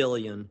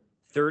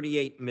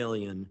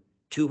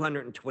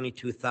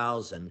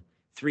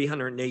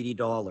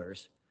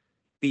 $2,038,222,380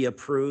 be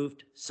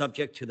approved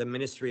subject to the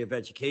Ministry of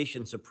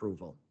Education's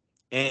approval,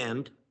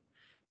 and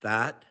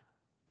that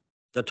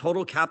the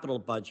total capital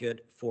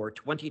budget for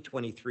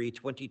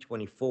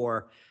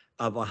 2023-2024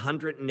 of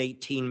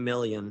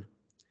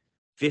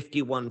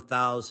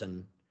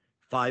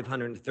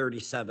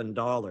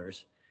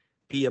 $118,051,537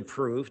 be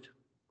approved,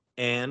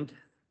 and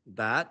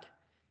that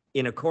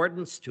in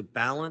order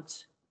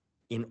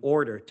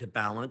to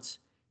balance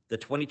the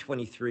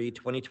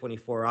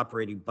 2023-2024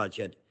 operating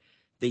budget,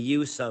 the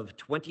use of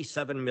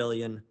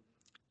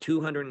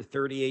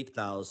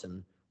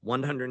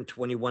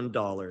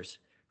 $27,238,121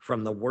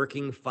 from the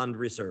Working Fund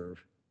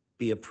Reserve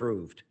be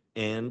approved,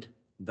 and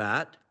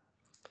that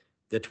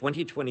the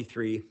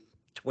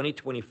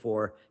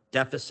 2023-2024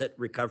 Deficit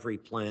Recovery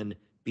Plan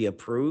be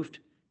approved,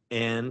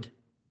 and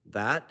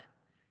that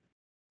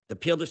the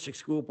Peel District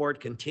School Board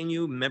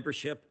continue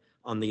membership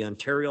on the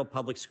Ontario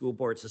Public School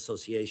Boards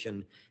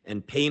Association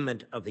and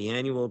payment of the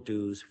annual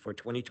dues for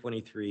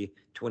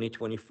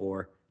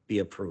 2023-2024 be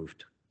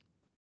approved.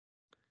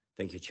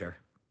 Thank you, Chair.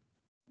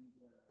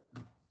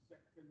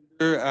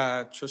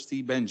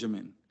 Trustee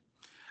Benjamin.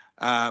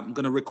 I'm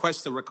going to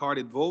request a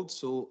recorded vote,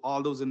 so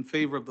all those in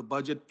favor of the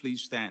budget,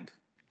 please stand.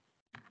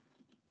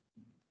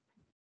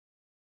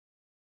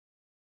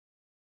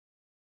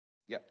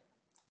 Yep.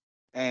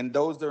 And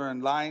those that are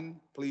in line,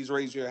 please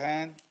raise your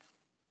hand.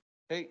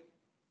 Hey,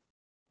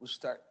 we'll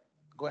start.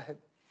 Go ahead,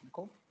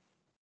 Nicole.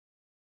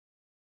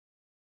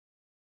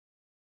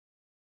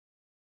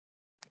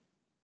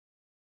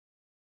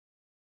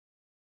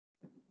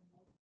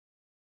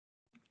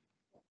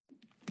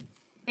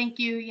 Thank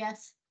you,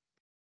 yes.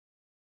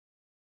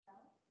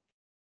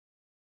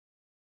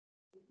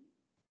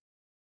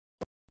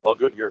 All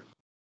good here.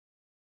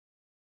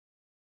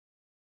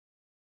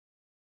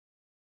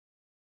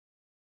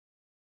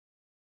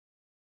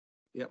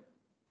 Yep.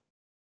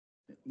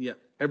 Yeah,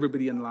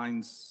 everybody in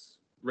lines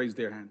raise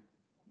their hand.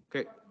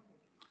 Okay.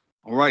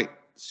 All right.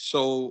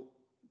 So,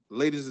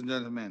 ladies and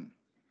gentlemen,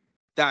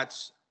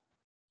 that's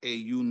a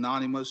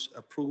unanimous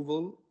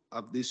approval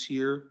of this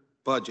year's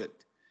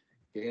budget.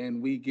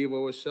 And we give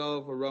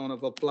ourselves a round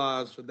of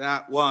applause for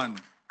that one.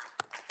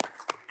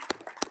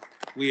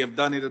 We have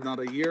done it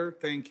another year.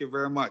 Thank you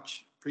very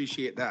much.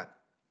 Appreciate that.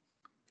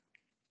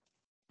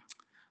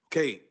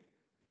 Okay.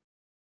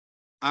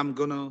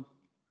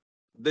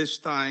 This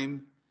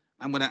time,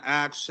 I'm gonna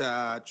ask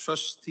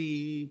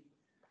Trustee,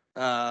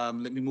 let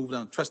me move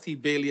down, Trustee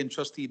Bailey and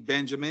Trustee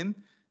Benjamin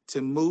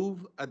to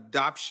move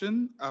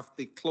adoption of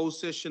the closed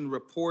session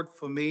report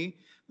for me,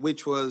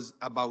 which was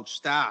about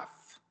staff.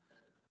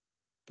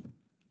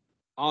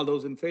 All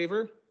those in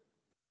favor?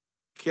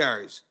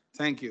 Carries.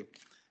 Thank you.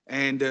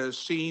 And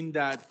seeing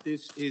that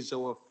this is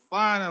our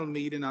final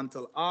meeting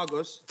until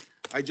August,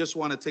 I just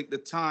want to take the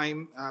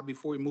time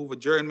before we move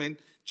adjournment,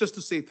 just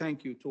to say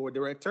thank you to our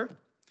director,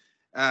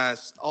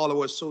 all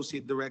our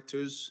associate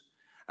directors,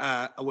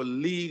 our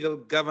legal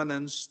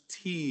governance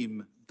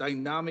team,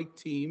 dynamic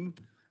team,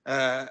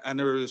 and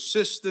our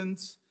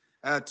assistants,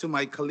 to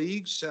my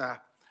colleagues,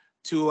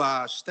 to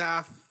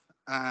staff,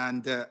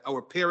 and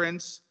our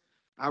parents,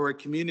 our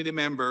community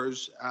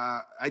members.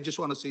 I just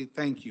want to say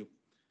thank you.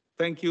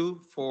 Thank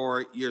you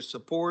for your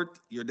support,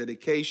 your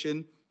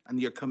dedication, and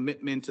your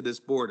commitment to this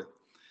board.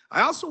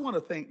 I also want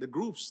to thank the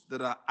groups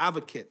that are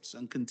advocates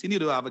and continue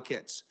to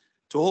advocates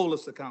to hold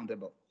us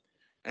accountable.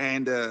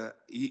 And,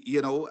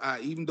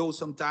 even though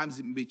sometimes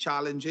it can be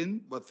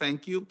challenging, but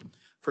thank you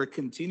for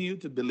continue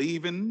to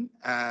believe in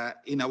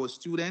our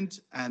student,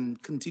 and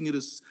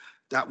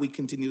that we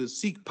continue to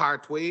seek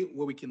pathway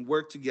where we can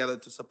work together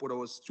to support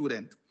our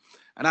student.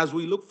 And as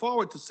we look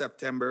forward to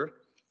September,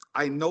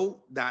 I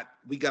know that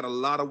we got a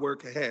lot of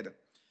work ahead,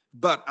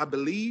 but I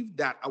believe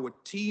that our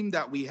team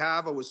that we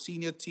have, our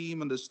senior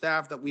team and the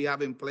staff that we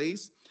have in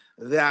place,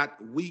 that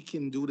we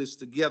can do this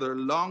together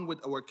along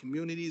with our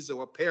communities,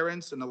 our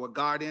parents and our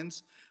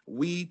guardians.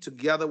 We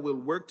together will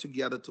work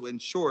together to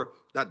ensure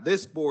that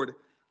this board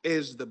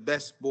is the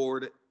best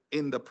board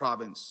in the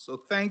province.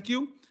 So thank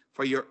you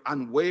for your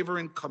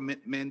unwavering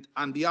commitment.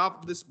 On behalf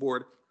of this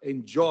board,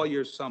 enjoy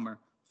your summer.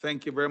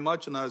 Thank you very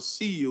much, and I'll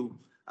see you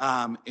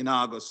in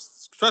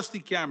August. Trustee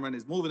Cameron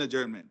is moving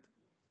adjournment.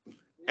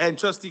 And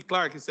Trustee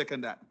Clark is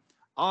second that.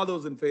 All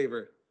those in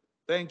favor,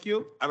 thank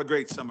you. Have a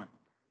great summer.